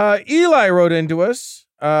 Eli wrote into us,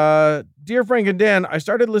 Dear Frank and Dan, I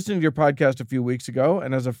started listening to your podcast a few weeks ago,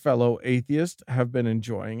 and as a fellow atheist, have been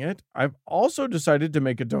enjoying it. I've also decided to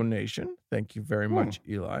make a donation. Thank you very much,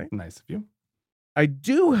 Eli. Nice of you. I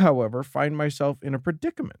do, however, find myself in a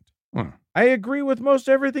predicament. I agree with most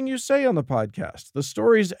everything you say on the podcast. The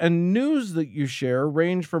stories and news that you share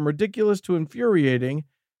range from ridiculous to infuriating,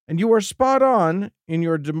 and you are spot on in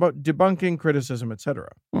your debunking, criticism,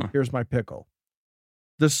 etc. Here's my pickle.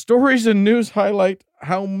 The stories and news highlight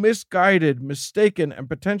how misguided, mistaken, and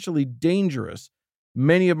potentially dangerous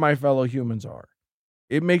many of my fellow humans are.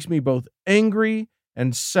 It makes me both angry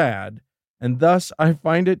and sad, and thus I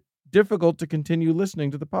find it difficult to continue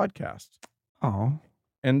listening to the podcast. Oh.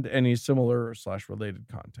 And any similar / related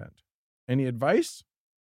content. Any advice?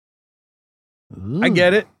 Ooh. I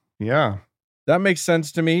get it. Yeah. That makes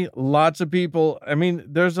sense to me. Lots of people,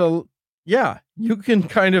 you can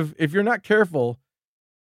kind of, if you're not careful,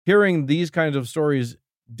 hearing these kinds of stories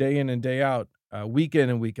day in and day out, week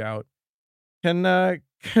in and week out, can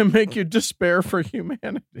make you despair for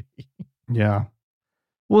humanity. Yeah.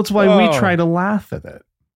 Well, it's why we try to laugh at it,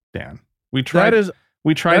 Dan. We try to find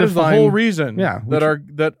the whole reason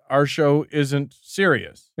that our show isn't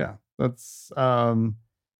serious. Yeah. That's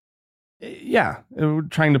we're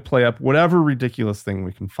trying to play up whatever ridiculous thing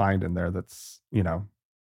we can find in there that's,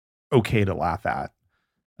 okay to laugh at.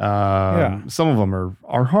 Some of them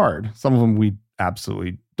are hard. Some of them we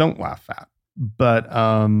absolutely don't laugh at. But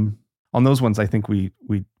on those ones, I think we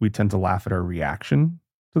tend to laugh at our reaction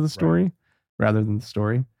to the story rather than the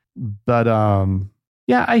story. But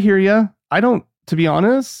I hear you. I don't, to be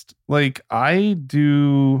honest, I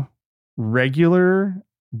do regular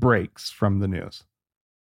breaks from the news.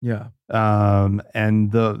 Yeah.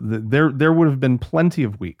 And there would have been plenty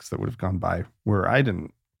of weeks that would have gone by where I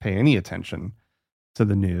didn't pay any attention to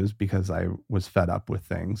the news because I was fed up with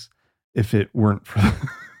things if it weren't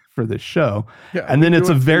for this show. Yeah, and then it's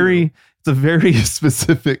a very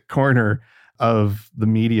specific corner of the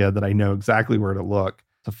media that I know exactly where to look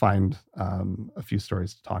to find a few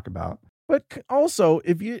stories to talk about. But also,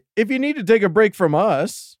 if you need to take a break from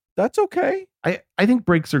us, that's okay. I think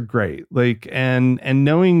breaks are great. And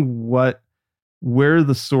knowing what where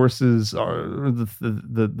the sources are,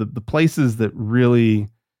 the places that really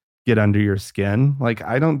get under your skin. Like,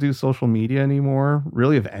 I don't do social media anymore,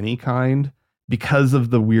 really, of any kind, because of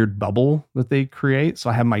the weird bubble that they create. So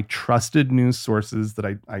I have my trusted news sources that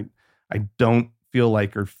I don't feel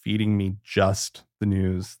like are feeding me just the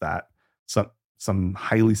news that some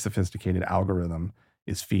highly sophisticated algorithm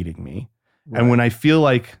is feeding me. Right. And when I feel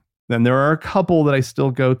like, then there are a couple that I still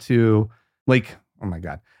go to, like, oh my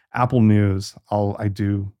God, Apple News. I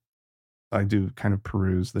do kind of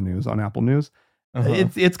peruse the news on Apple News.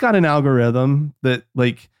 It's got an algorithm that,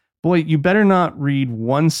 like, boy, you better not read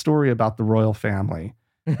one story about the royal family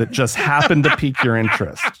that just happened to pique your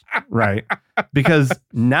interest, right? Because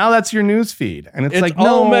now that's your news feed, and it's like,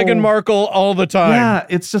 all no, Meghan Markle all the time. Yeah,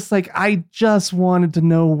 it's just like, I just wanted to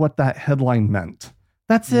know what that headline meant.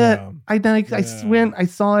 That's it. I went, I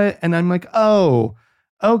saw it, and I'm like, oh,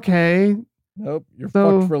 okay. Nope, you're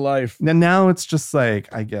fucked for life. And now it's just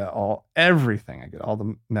like, I get everything. I get all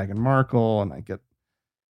the Meghan Markle, and I get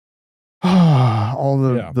all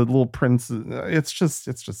the little princes. It's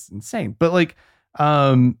just insane. But like,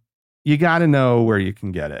 you got to know where you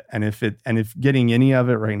can get it, and if getting any of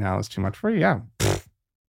it right now is too much for you,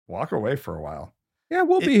 walk away for a while. Yeah,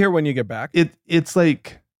 we'll be here when you get back. It's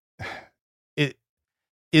like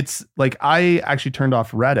I actually turned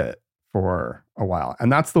off Reddit for a while,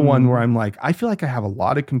 and that's the one where I'm like, I feel like I have a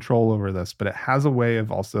lot of control over this, but it has a way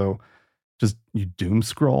of also just, you doom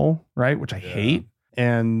scroll, right, which I hate.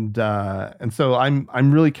 And so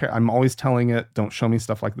I'm really I'm always telling it, don't show me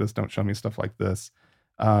stuff like this, don't show me stuff like this.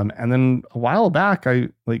 And then a while back, I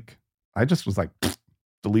just was like,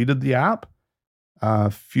 deleted the app. A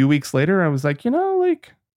few weeks later, I was like,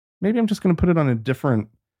 like, maybe I'm just going to put it on a different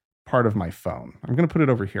part of my phone. I'm going to put it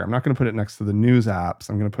over here. I'm not going to put it next to the news apps.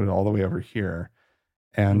 I'm going to put it all the way over here.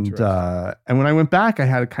 And when I went back, I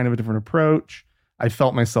had a kind of a different approach. I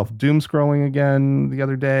felt myself doom scrolling again the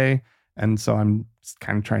other day. And so I'm just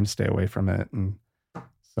kind of trying to stay away from it. And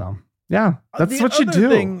so, yeah, that's what you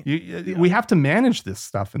do. We have to manage this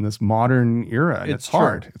stuff in this modern era. And it's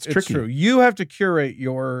hard. It's tricky. It's true. You have to curate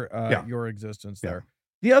your existence there.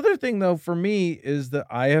 The other thing, though, for me is that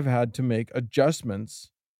I have had to make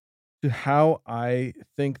adjustments to how I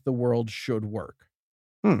think the world should work,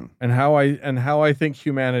 and how I think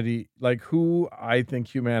humanity, like who I think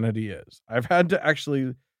humanity is. I've had to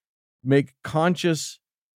actually make conscious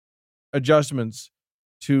adjustments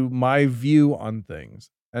to my view on things,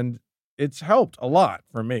 and it's helped a lot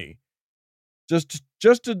for me. Just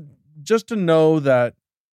to know that,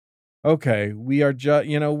 okay, we are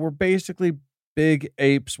we're basically big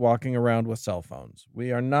apes walking around with cell phones.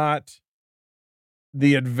 We are not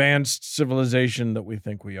the advanced civilization that we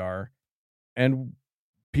think we are. And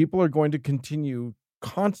people are going to continue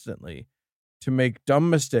constantly to make dumb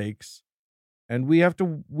mistakes. And we have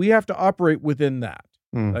to operate within that.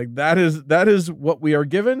 Like that is what we are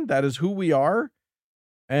given. That is who we are.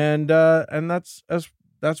 And that's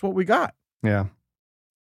what we got. Yeah.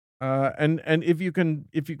 And if you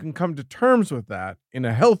can come to terms with that in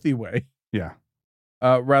a healthy way. Yeah.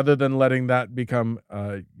 Rather than letting that become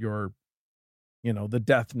your, the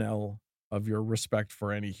death knell of your respect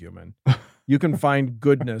for any human, you can find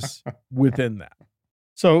goodness within that.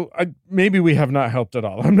 So maybe we have not helped at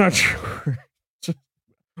all. I'm not sure.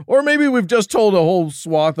 Or maybe we've just told a whole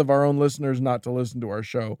swath of our own listeners not to listen to our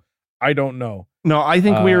show. I don't know. No, I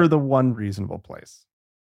think we are the one reasonable place.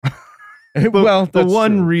 the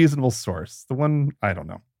one true. Reasonable source. The one, I don't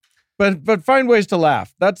know. But find ways to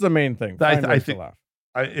laugh. That's the main thing. Find ways to laugh.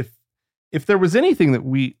 If there was anything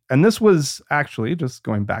that and this was actually just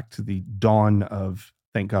going back to the dawn of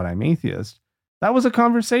Thank God I'm Atheist, that was a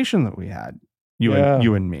conversation that we had, you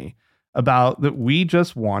and me, about that we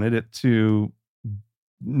just wanted it to,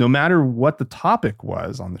 no matter what the topic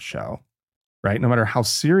was on the show, right? No matter how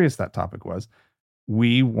serious that topic was,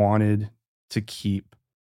 we wanted to keep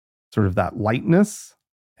sort of that lightness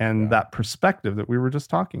and that perspective that we were just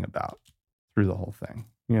talking about through the whole thing.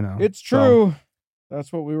 It's true.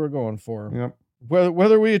 That's what we were going for. Yep.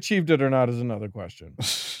 Whether we achieved it or not is another question.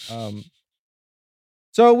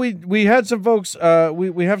 So we had some folks.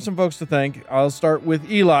 We have some folks to thank. I'll start with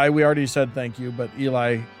Eli. We already said thank you, but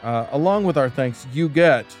Eli, along with our thanks, you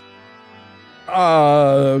get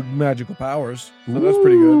magical powers. So that's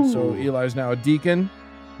pretty good. So Eli's now a deacon.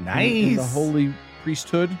 Nice. In the holy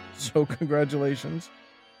priesthood. So congratulations.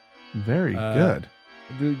 Very good.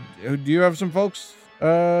 Do you have some folks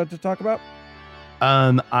to talk about?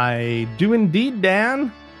 I do indeed,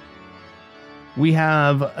 Dan. We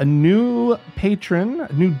have a new patron,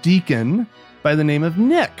 a new deacon by the name of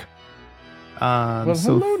Nick.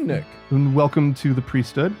 Hello, Nick. Welcome to the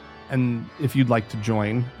priesthood. And if you'd like to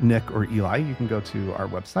join Nick or Eli, you can go to our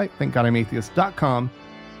website, thankgodimatheist.com,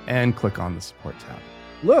 and click on the support tab.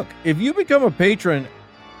 Look, if you become a patron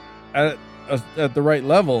at the right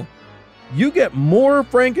level, you get more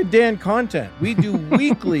Frank and Dan content. We do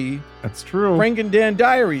weekly That's true. Frank and Dan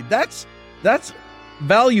diary. That's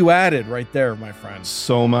value added right there, my friend.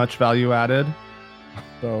 So much value added.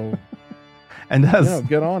 So, And as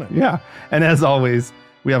get on it. Yeah. And as always,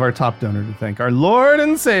 we have our top donor to thank, our Lord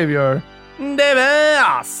and Savior,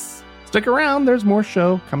 David. Stick around, there's more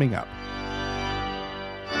show coming up.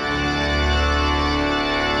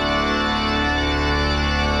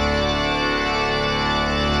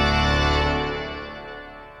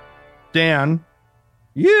 Dan.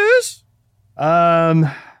 Yes.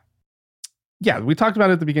 Yeah, we talked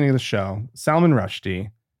about it at the beginning of the show. Salman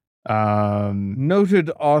Rushdie.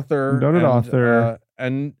 Noted author.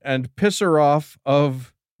 And pisser off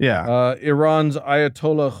of Iran's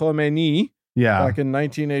Ayatollah Khomeini back in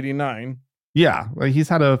 1989. Yeah, well, he's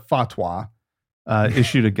had a fatwa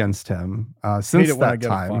issued against him since that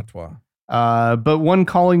time. But one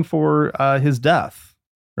calling for his death,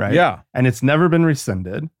 right? Yeah. And it's never been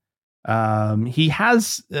rescinded. He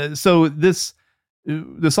has, so this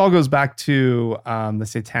all goes back to the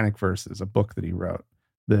Satanic Verses, a book that he wrote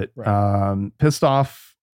that pissed off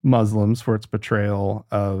Muslims for its portrayal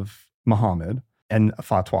of Muhammad, and a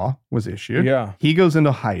fatwa was issued. Yeah. He goes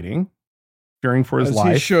into hiding, fearing for his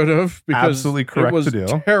life. He should have, because absolutely correct it was to do.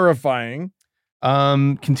 Terrifying.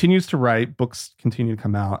 Continues to write, books continue to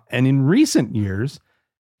come out. And in recent years,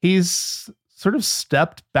 he's sort of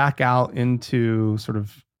stepped back out into sort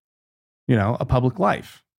of, a public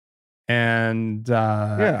life and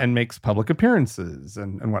makes public appearances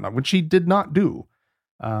and whatnot, which he did not do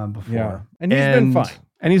before. Yeah. And he's been fine.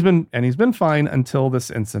 And he's been fine until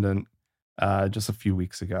this incident just a few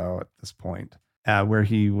weeks ago at this point, where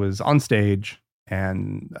he was on stage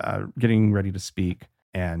and getting ready to speak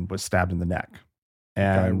and was stabbed in the neck.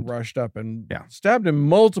 And guy rushed up and stabbed him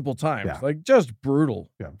multiple times, like just brutal.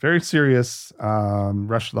 Yeah, very serious.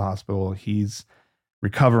 Rushed to the hospital. He's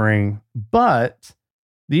recovering, but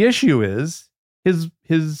the issue is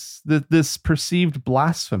this perceived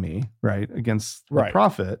blasphemy, right, against the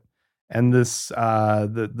prophet, and this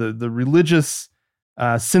the religious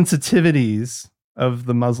sensitivities of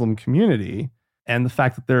the Muslim community, and the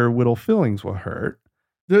fact that their widow feelings will hurt.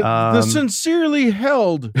 The sincerely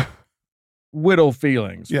held widow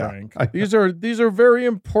feelings, Frank. These are very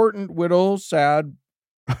important widow, sad,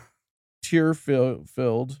 tear filled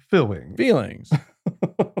feelings.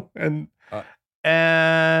 and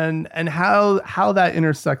how that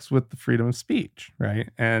intersects with the freedom of speech, right?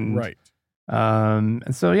 And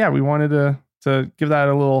so we wanted to give that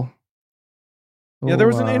a little there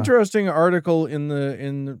was an interesting article in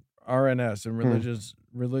the RNS, in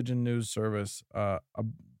Religion News Service,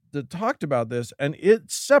 that talked about this, and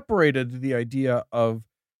it separated the idea of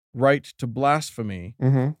right to blasphemy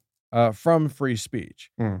from free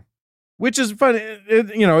speech. Which is fun.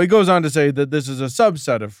 It goes on to say that this is a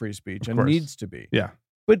subset of free speech and needs to be. Yeah.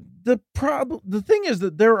 But the thing is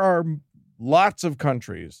that there are lots of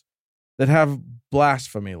countries that have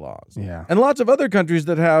blasphemy laws. Yeah. And lots of other countries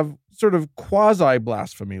that have sort of quasi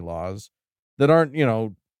blasphemy laws that aren't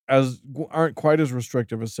quite as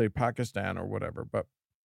restrictive as, say, Pakistan or whatever, but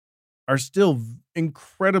are still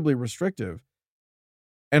incredibly restrictive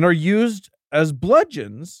and are used as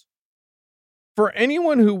bludgeons for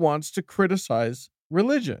anyone who wants to criticize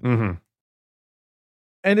religion.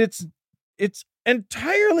 And it's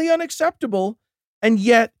entirely unacceptable. And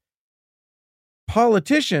yet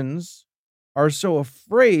politicians are so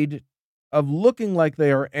afraid of looking like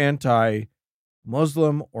they are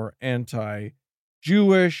anti-Muslim or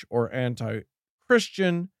anti-Jewish or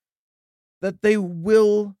anti-Christian that they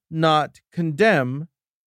will not condemn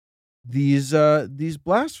these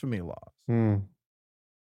blasphemy laws.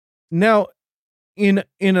 Now, in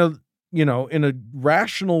a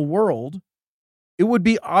rational world, it would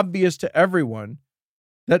be obvious to everyone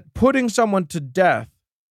that putting someone to death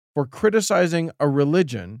for criticizing a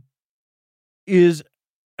religion is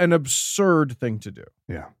an absurd thing to do.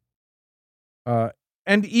 Yeah.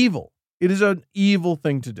 And evil. It is an evil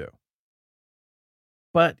thing to do.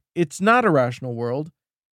 But it's not a rational world.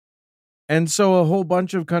 And so a whole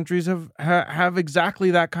bunch of countries have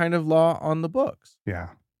exactly that kind of law on the books. Yeah.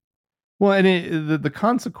 Well, and the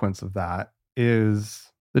consequence of that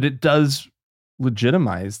is that it does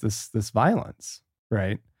legitimize this violence,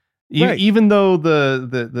 right? Even though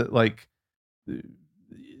the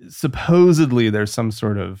supposedly there's some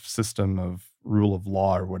sort of system of rule of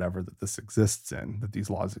law or whatever that these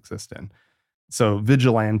laws exist in. So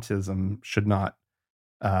vigilantism should not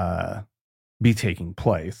be taking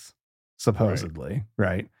place, supposedly,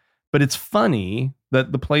 right? But it's funny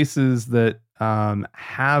that the places that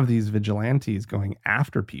have these vigilantes going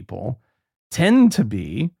after people tend to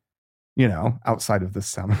be, you know, outside of this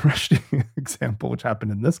Salman Rushdie example, which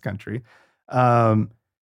happened in this country,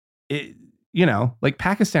 it, you know, like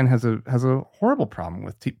Pakistan has a horrible problem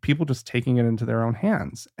with people just taking it into their own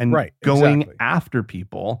hands and going after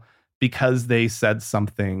people because they said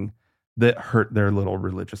something that hurt their little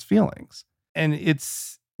religious feelings. And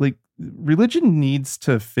it's like religion needs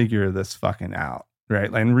to figure this fucking out,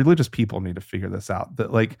 right? And religious people need to figure this out.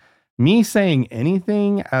 That like me saying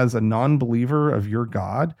anything as a non-believer of your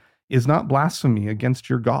God is not blasphemy against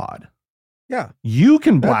your God. Yeah. You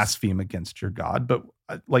can blaspheme against your God, but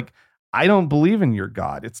like I don't believe in your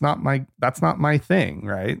God. That's not my thing,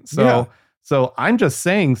 right? So I'm just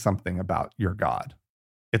saying something about your God.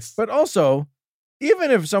 But also,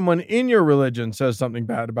 even if someone in your religion says something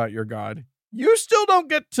bad about your God, you still don't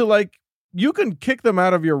get to like, you can kick them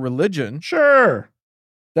out of your religion. Sure.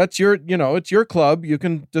 That's your, you know, it's your club. You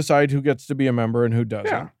can decide who gets to be a member and who doesn't.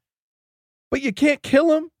 Yeah. But you can't kill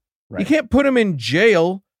them. Right. You can't put them in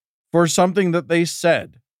jail for something that they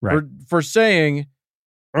said. Right. For saying,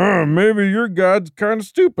 maybe your God's kind of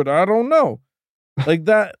stupid. I don't know. Like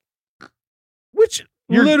that, which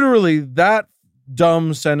literally that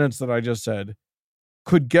dumb sentence that I just said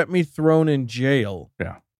could get me thrown in jail.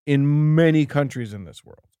 Yeah. In many countries in this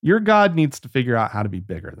world. Your God needs to figure out how to be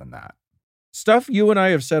bigger than that. Stuff you and I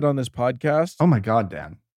have said on this podcast. Oh my God,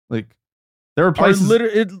 Dan. Like there are places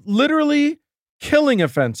literally killing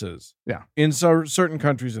offenses. Yeah. In certain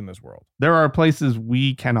countries in this world. There are places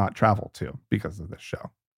we cannot travel to because of this show.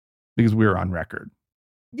 Because we're on record.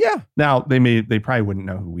 Yeah. Now they probably wouldn't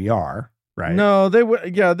know who we are, right? No, they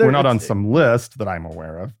would. Yeah. We're not on some list that I'm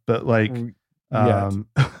aware of, but like,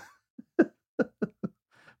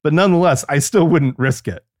 but nonetheless, I still wouldn't risk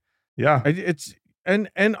it. Yeah.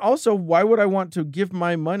 And also, why would I want to give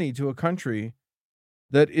my money to a country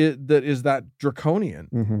that is that draconian?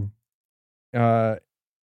 Mm-hmm.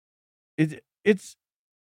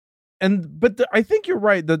 I think you're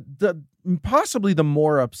right. The possibly the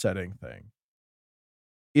more upsetting thing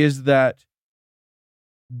is that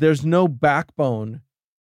there's no backbone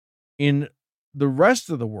in the rest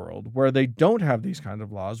of the world where they don't have these kind of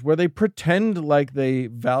laws, where they pretend like they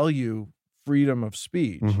value freedom of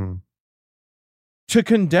speech to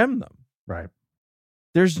condemn them. Right.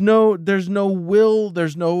 There's no will.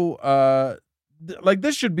 There's no, like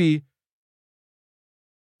this should be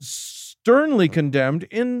sternly condemned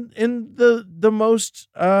in the most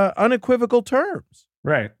unequivocal terms.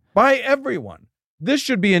 Right. By everyone. This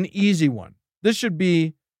should be an easy one. This should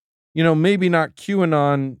be, you know, maybe not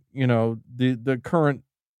QAnon, you know, the current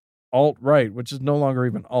alt-right, which is no longer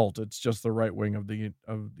even alt. It's just the right wing of the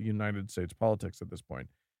United States politics at this point.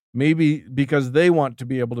 Maybe because they want to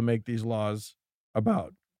be able to make these laws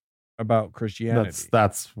about Christianity.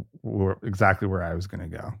 That's exactly where I was going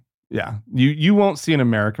to go. Yeah. You won't see an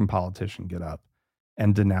American politician get up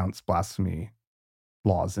and denounce blasphemy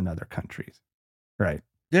laws in other countries. Right.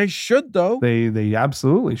 They should, though. They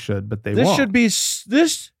absolutely should, but they won't.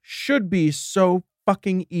 This should be so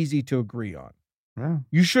fucking easy to agree on. Yeah.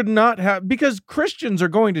 You should not have, because Christians are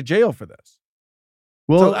going to jail for this.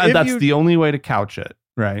 Well, so that's the only way to couch it,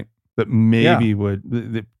 right? That maybe would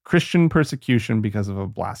the Christian persecution because of a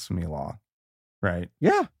blasphemy law, right?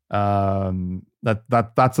 Yeah.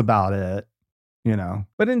 That's about it, you know.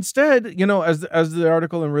 But instead, you know, as the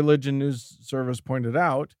article in Religion News Service pointed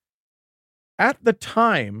out, at the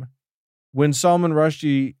time when Salman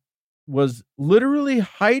Rushdie was literally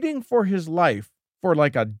hiding for his life for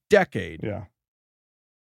like a decade. Yeah.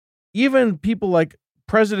 Even people like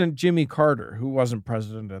President Jimmy Carter, who wasn't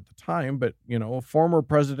president at the time, but, you know, a former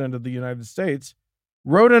president of the United States,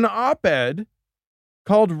 wrote an op-ed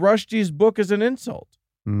called Rushdie's Book is an Insult.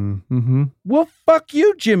 Mm-hmm. Well, fuck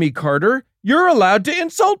you, Jimmy Carter. You're allowed to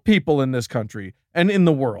insult people in this country and in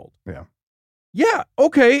the world. Yeah. Yeah,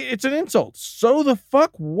 okay, it's an insult. So the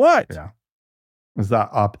fuck what? Yeah. Is that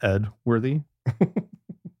op-ed worthy?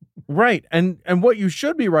 Right. And what you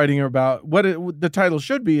should be writing about, the title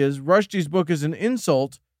should be is Rushdie's Book is an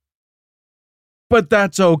Insult, but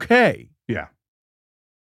that's okay. Yeah.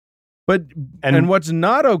 But and what's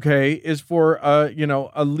not okay is for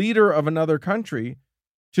a leader of another country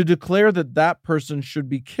to declare that person should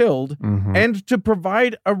be killed and to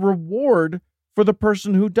provide a reward for the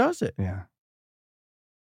person who does it. Yeah.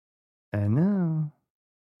 I know.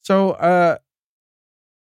 So,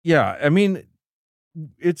 yeah, I mean,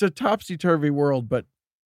 it's a topsy-turvy world, but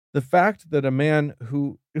the fact that a man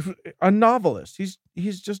a novelist,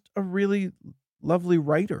 he's just a really lovely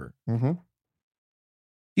writer. Mm-hmm.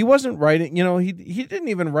 He wasn't writing, he didn't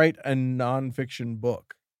even write a nonfiction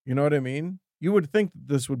book. You know what I mean? You would think that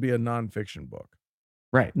this would be a nonfiction book.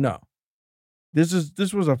 Right. No. This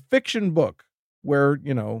was a fiction book where,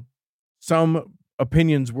 some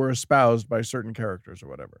opinions were espoused by certain characters or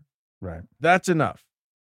whatever. Right. That's enough.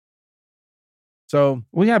 So,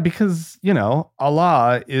 well, yeah, because,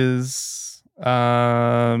 Allah is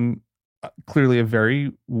clearly a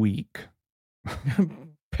very weak,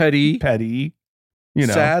 petty,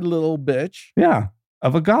 sad little bitch. Yeah.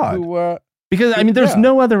 Of a god. Who, because, there's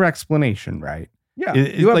no other explanation, right? Yeah.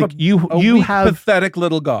 You have you have pathetic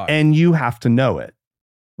little god. And you have to know it,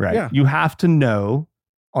 right? Yeah. You have to know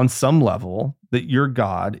on some level that your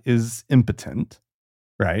god is impotent,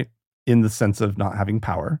 right? In the sense of not having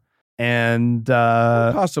power. And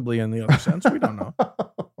possibly in the other sense, we don't know.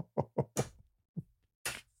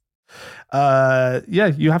 Yeah,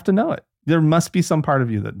 you have to know it. There must be some part of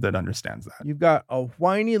you that understands that. You've got a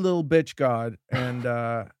whiny little bitch god, and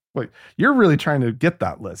wait, you're really trying to get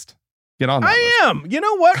that list. Get on that list. I am. You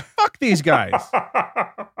know what? Fuck these guys.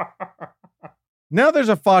 Now there's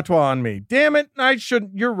a fatwa on me. Damn it! I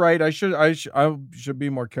shouldn't. You're right. I should be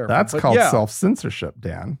more careful. That's called self-censorship,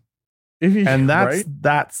 Dan. And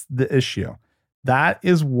that's the issue. That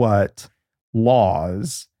is what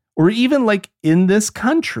laws, or even like in this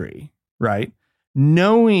country, right?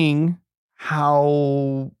 Knowing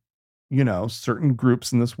how, certain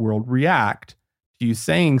groups in this world react to you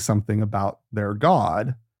saying something about their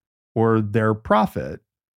God or their prophet,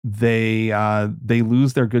 they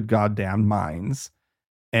lose their good goddamn minds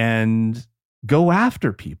and go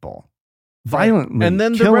after people violently. And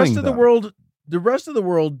then the rest of the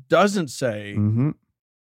world doesn't say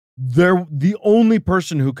they're the only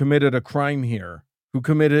person who committed a crime here,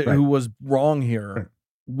 who was wrong here,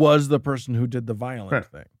 was the person who did the violent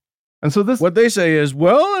thing. And so what they say is,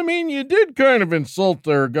 well, you did kind of insult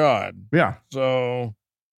their God. Yeah. So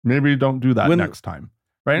maybe don't do that next time.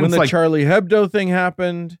 Right. When the Charlie Hebdo thing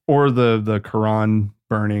happened. Or the Quran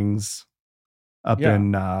burnings up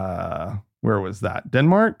in, where was that?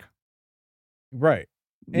 Denmark? Right.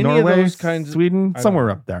 Any Norway, of those kinds of Sweden, somewhere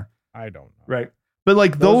up there. I don't know. Right. But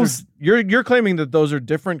like those you're claiming that those are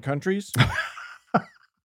different countries?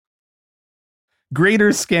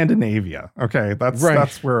 Greater Scandinavia. Okay,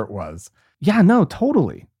 that's where it was. Yeah, no,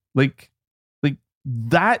 totally. Like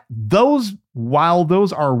that, while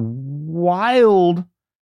those are wild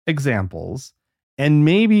examples, and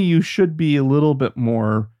maybe you should be a little bit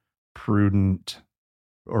more prudent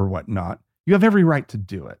or whatnot, you have every right to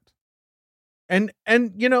do it. And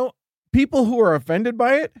people who are offended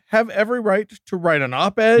by it have every right to write an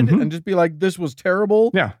op-ed and just be like, this was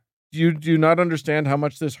terrible. Yeah. You do not understand how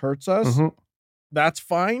much this hurts us. That's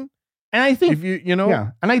fine. And I think if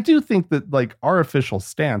and I do think that like our official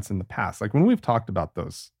stance in the past, like when we've talked about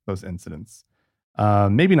those incidents,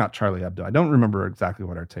 maybe not Charlie Hebdo. I don't remember exactly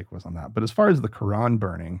what our take was on that. But as far as the Quran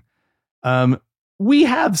burning, we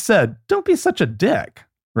have said, don't be such a dick,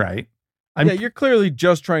 right? You're clearly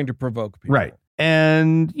just trying to provoke people. Right.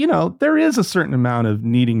 And, there is a certain amount of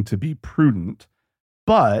needing to be prudent,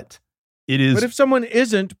 but it is. But if someone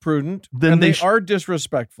isn't prudent, then they are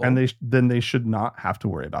disrespectful, and then they should not have to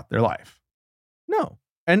worry about their life. No.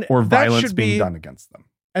 And or violence being done against them.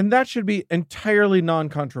 And that should be entirely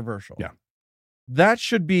non-controversial. Yeah. That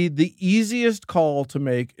should be the easiest call to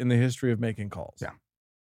make in the history of making calls. Yeah.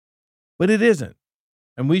 But it isn't.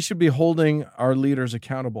 And we should be holding our leaders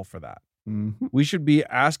accountable for that. Mm-hmm. We should be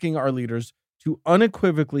asking our leaders to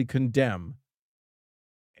unequivocally condemn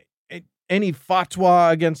any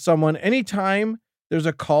fatwa against someone. Anytime there's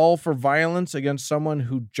a call for violence against someone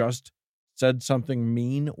who just said something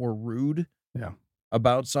mean or rude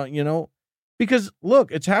about something, because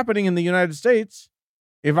look, it's happening in the United States.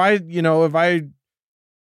 If I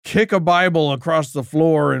kick a Bible across the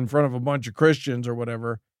floor in front of a bunch of Christians or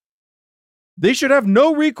whatever, they should have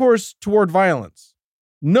no recourse toward violence.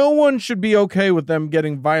 No one should be okay with them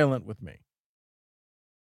getting violent with me.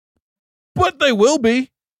 But they will be.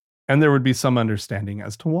 And there would be some understanding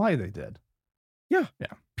as to why they did. Yeah.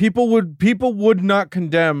 People would not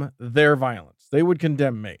condemn their violence. They would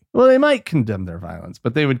condemn me. Well, they might condemn their violence,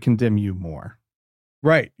 but they would condemn you more.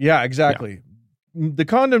 Right. Yeah, exactly. Yeah. The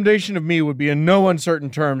condemnation of me would be in no uncertain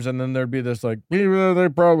terms, and then there's be this like, they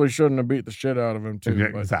probably shouldn't have beat the shit out of him too.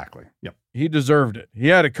 Exactly. Yep. He deserved it. He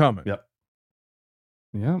had it coming. Yep.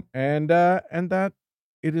 Yeah. And that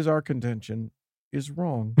it is our contention is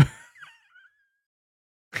wrong.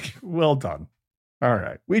 Well done. All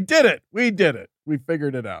right. We did it. We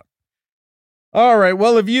figured it out. All right.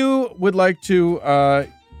 Well, if you would like to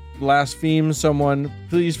blaspheme someone,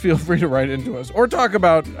 please feel free to write into us or talk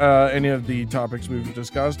about any of the topics we've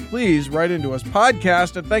discussed. Please write into us,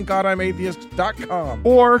 podcast at thankgodimatheist.com.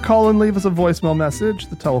 Or call and leave us a voicemail message.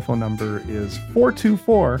 The telephone number is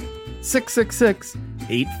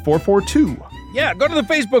 424-666-8442. Yeah, go to the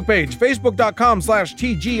Facebook page,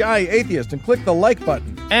 facebook.com/TGIAtheist, and click the like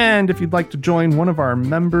button. And if you'd like to join one of our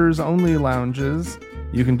members-only lounges,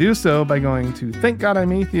 you can do so by going to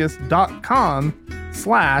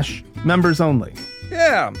thankgodimatheist.com/members-only.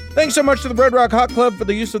 Yeah. Thanks so much to the Red Rock Hot Club for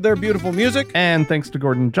the use of their beautiful music. And thanks to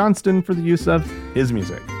Gordon Johnston for the use of his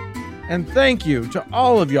music. And thank you to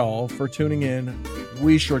all of y'all for tuning in.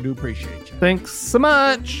 We sure do appreciate you. Thanks so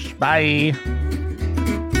much. Bye.